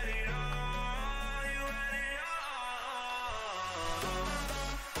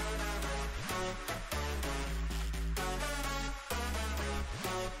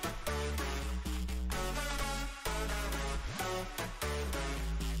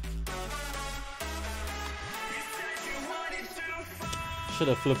 Should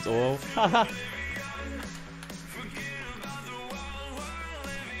have flipped all. Haha.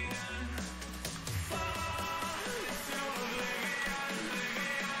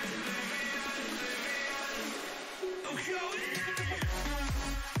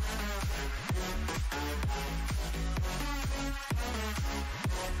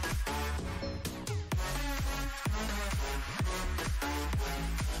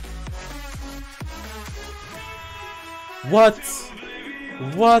 What?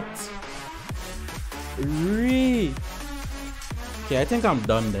 What? Okay, I think I'm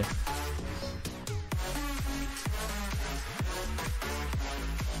done there.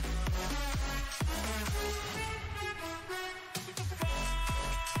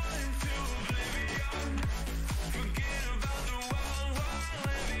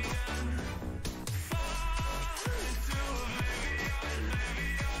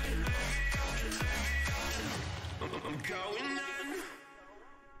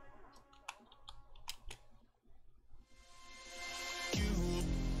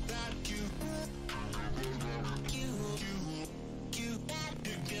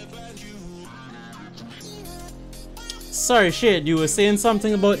 Sorry, shit, you were saying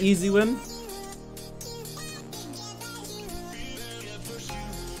something about easy win?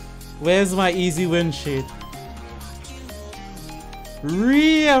 Where's my easy win shit?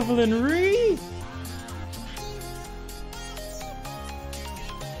 Evelyn,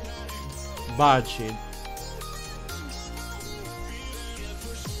 bad shit.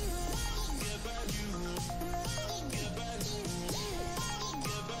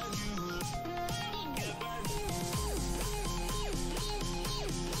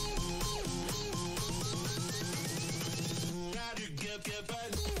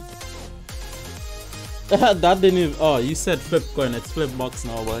 That didn't even. Oh, you said flip coin. It's flip box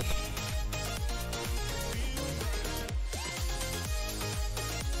now, boy.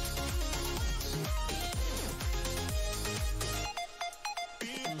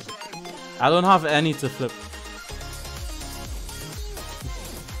 I don't have any to flip.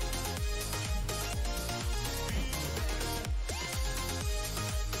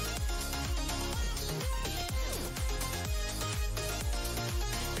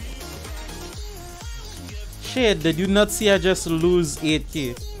 Shit, did you not see I just lose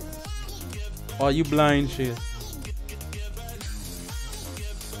 8k? Or are you blind, shit?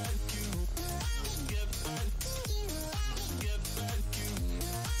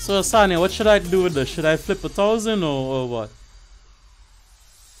 So, Sanya, what should I do with this? Should I flip 1,000 or what?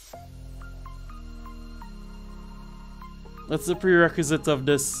 That's the prerequisite of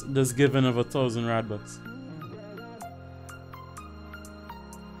this giving of 1,000 Radbucks.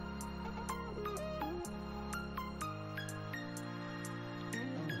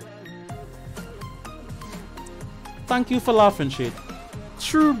 Thank you for laughing, shit.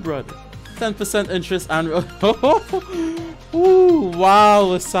 True, brother. 10% interest and ooh, wow,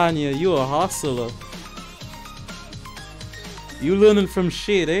 Lasagna, you a hustler. You learning from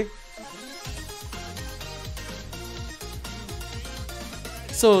shit, eh?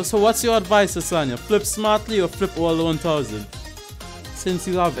 So what's your advice, Lasagna? Flip smartly or flip all the 1,000? Since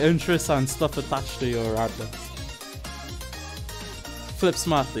you have interest and stuff attached to your Radbucks. Flip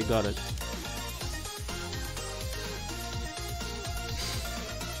smartly, got it.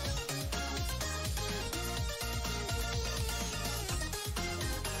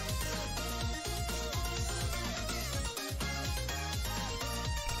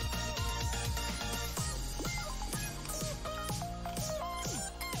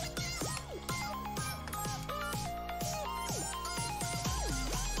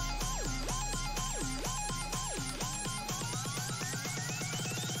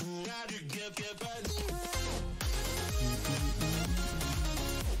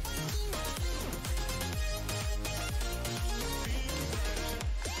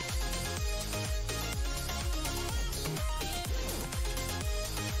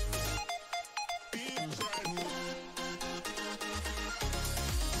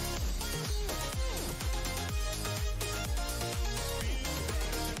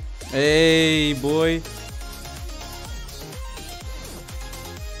 Hey, boy.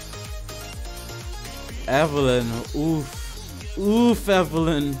 Evelyn, oof. Oof,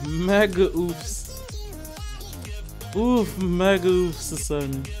 Evelyn. Mega oofs. Oof, mega oofs,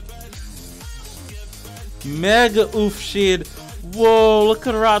 son. Mega oof shade. Whoa, look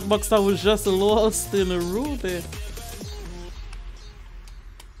at the Radbucks that was just lost in a row there.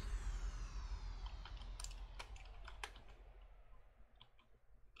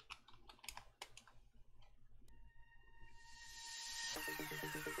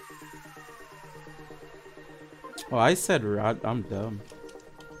 Oh, I said Rod. I'm dumb.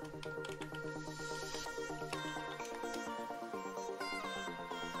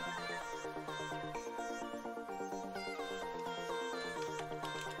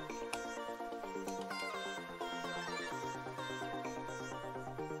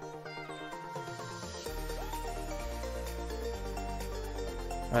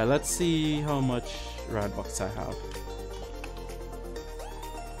 Alright, let's see how much Radbucks I have.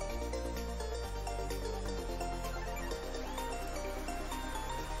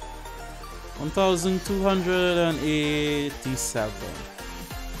 $1,287.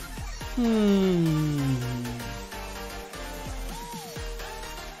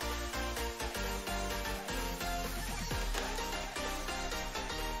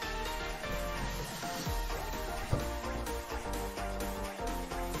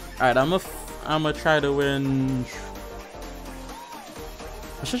 Alright, I'ma try to win.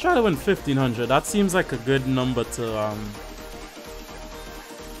 I should try to win 1,500. That seems like a good number to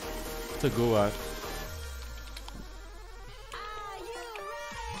go at.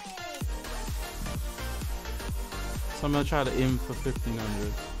 So I'm gonna try to aim for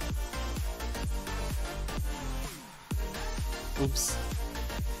 1,500. Oops.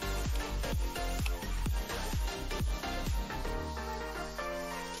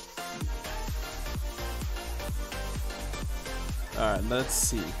 Alright, let's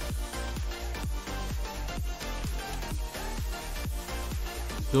see.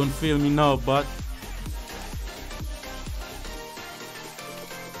 Don't feel me now, but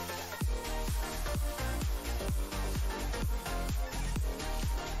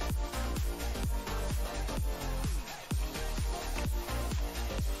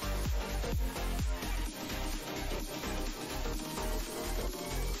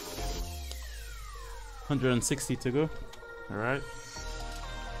 $160 to go. All right.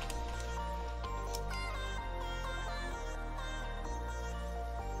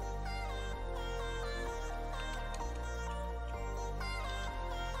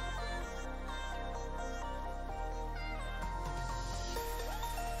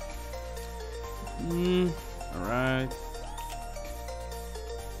 All right.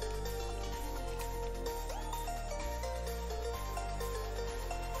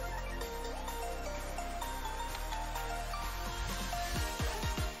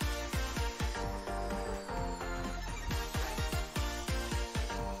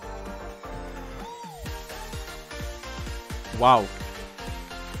 Wow.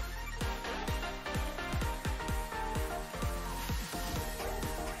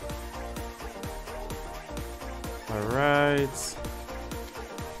 Alright.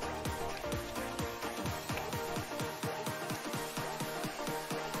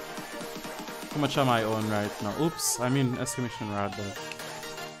 How much am I on right now? Oops, I mean exclamation rod there.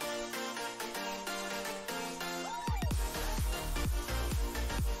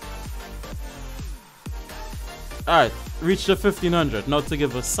 Alright, reach the 1500. Now to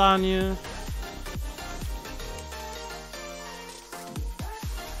give a Sanya.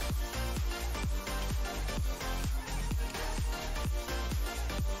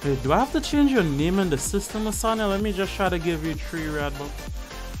 Hey, do I have to change your name in the system, Asanya? Let me just try to give you 3 red bucks.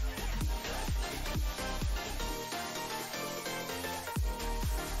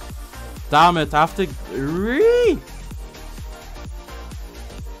 Damn it, I have to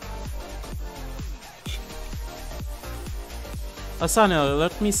Asanya,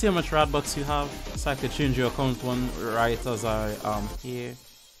 let me see how much red bucks you have so I could change your account one right as I here.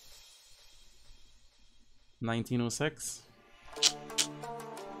 1906.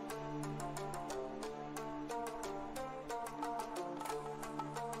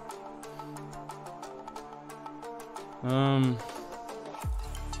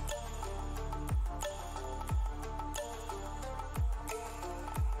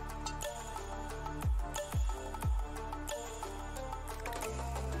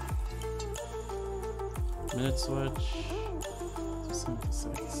 Minute switch to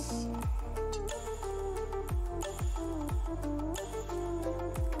 76.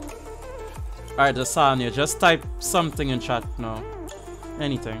 Alright, Asanya, just type something in chat now.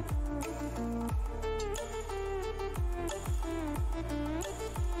 Anything.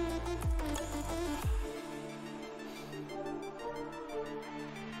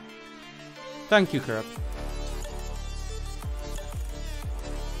 Thank you, Corrupt.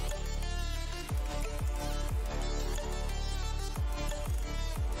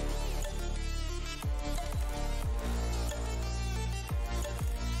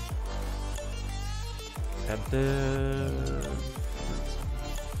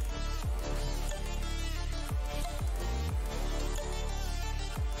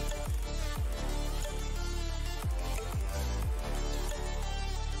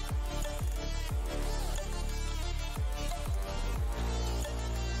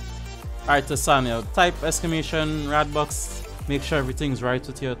 Alright, Nathaniel, type exclamation Radbox. Make sure everything's right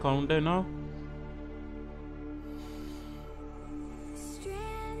with your account there now.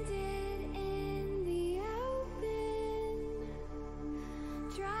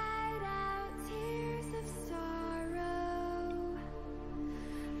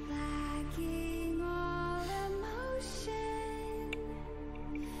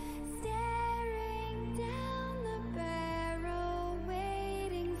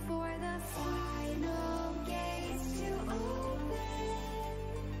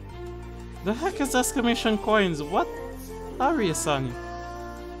 The heck is exclamation coins? What? Hurry, Asanya.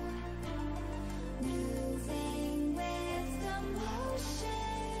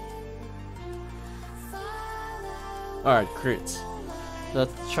 Alright, great.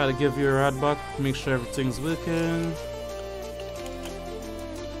 Let's try to give you a rad buck. Make sure everything's working.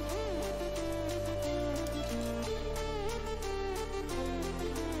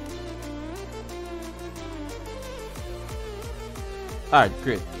 Alright,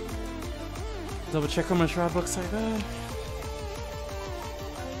 great. Double check how much rad bucks I got.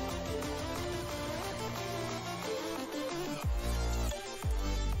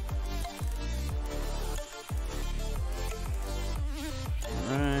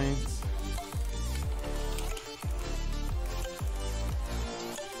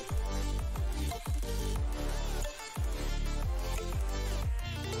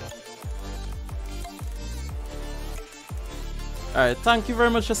 Alright, thank you very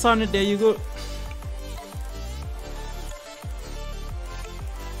much, Asani. There you go.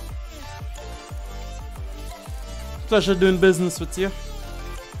 Pleasure doing business with you.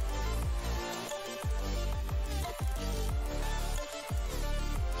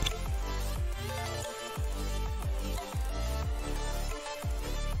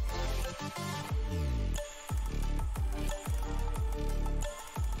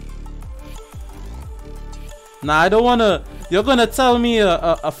 Nah, I don't wanna. You're gonna tell me a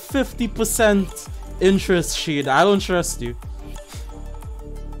 50% interest sheet. I don't trust you.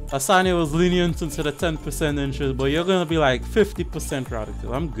 Asani was lenient into the 10% interest, but you're gonna be like 50%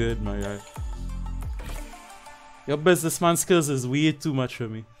 radical. I'm good, my guy. Your businessman skills is way too much for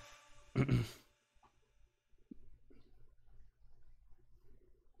me.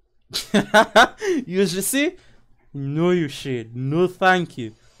 You just see? No, you shade. No, thank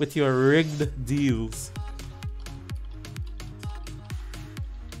you. With your rigged deals.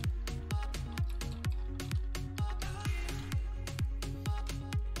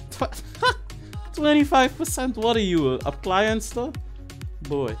 What? 25%? What are you, appliance store?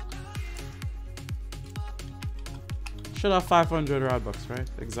 Boy. Should have 500 Robux, right?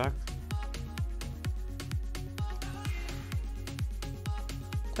 Exact.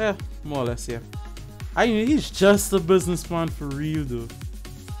 Yeah, more or less, yeah. I mean, he's just a businessman for real, though.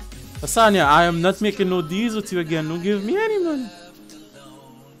 Asanya, I am not making no deals with you again. Don't give me any money.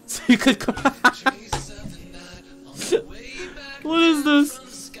 So you could come. What is this?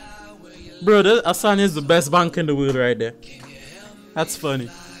 Bro, Asanya is the best bank in the world right there. That's funny.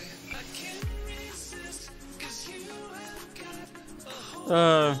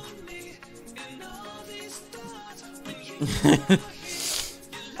 I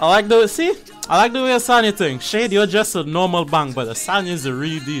like the way Asanya thinks. Shade, you're just a normal bank, but Asanya is the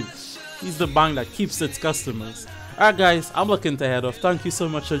real deal. He's the bank that keeps its customers. Alright guys, I'm looking to head off. Thank you so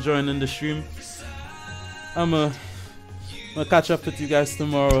much for joining the stream. I'm gonna catch up with you guys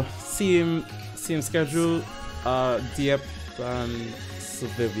tomorrow. Same schedule. Diep and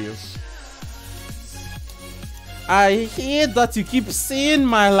Savivio. I hate that you keep saying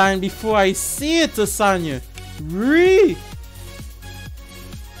my line before I say it, Asanya. Really?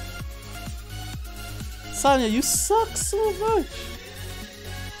 Sanya, you suck so much.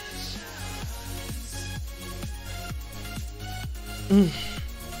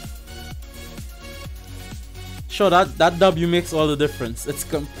 Sure, that W makes all the difference. It's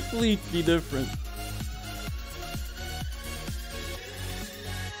completely different.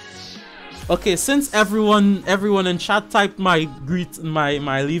 Okay, since everyone in chat typed my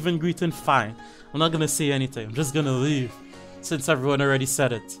leaving greeting, fine. I'm not gonna say anything. I'm just gonna leave since everyone already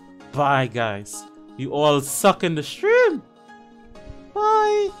said it. Bye, guys. You all suck in the stream.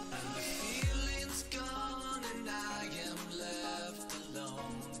 Bye. Gone and I am left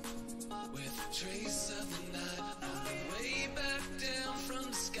alone with a trace of the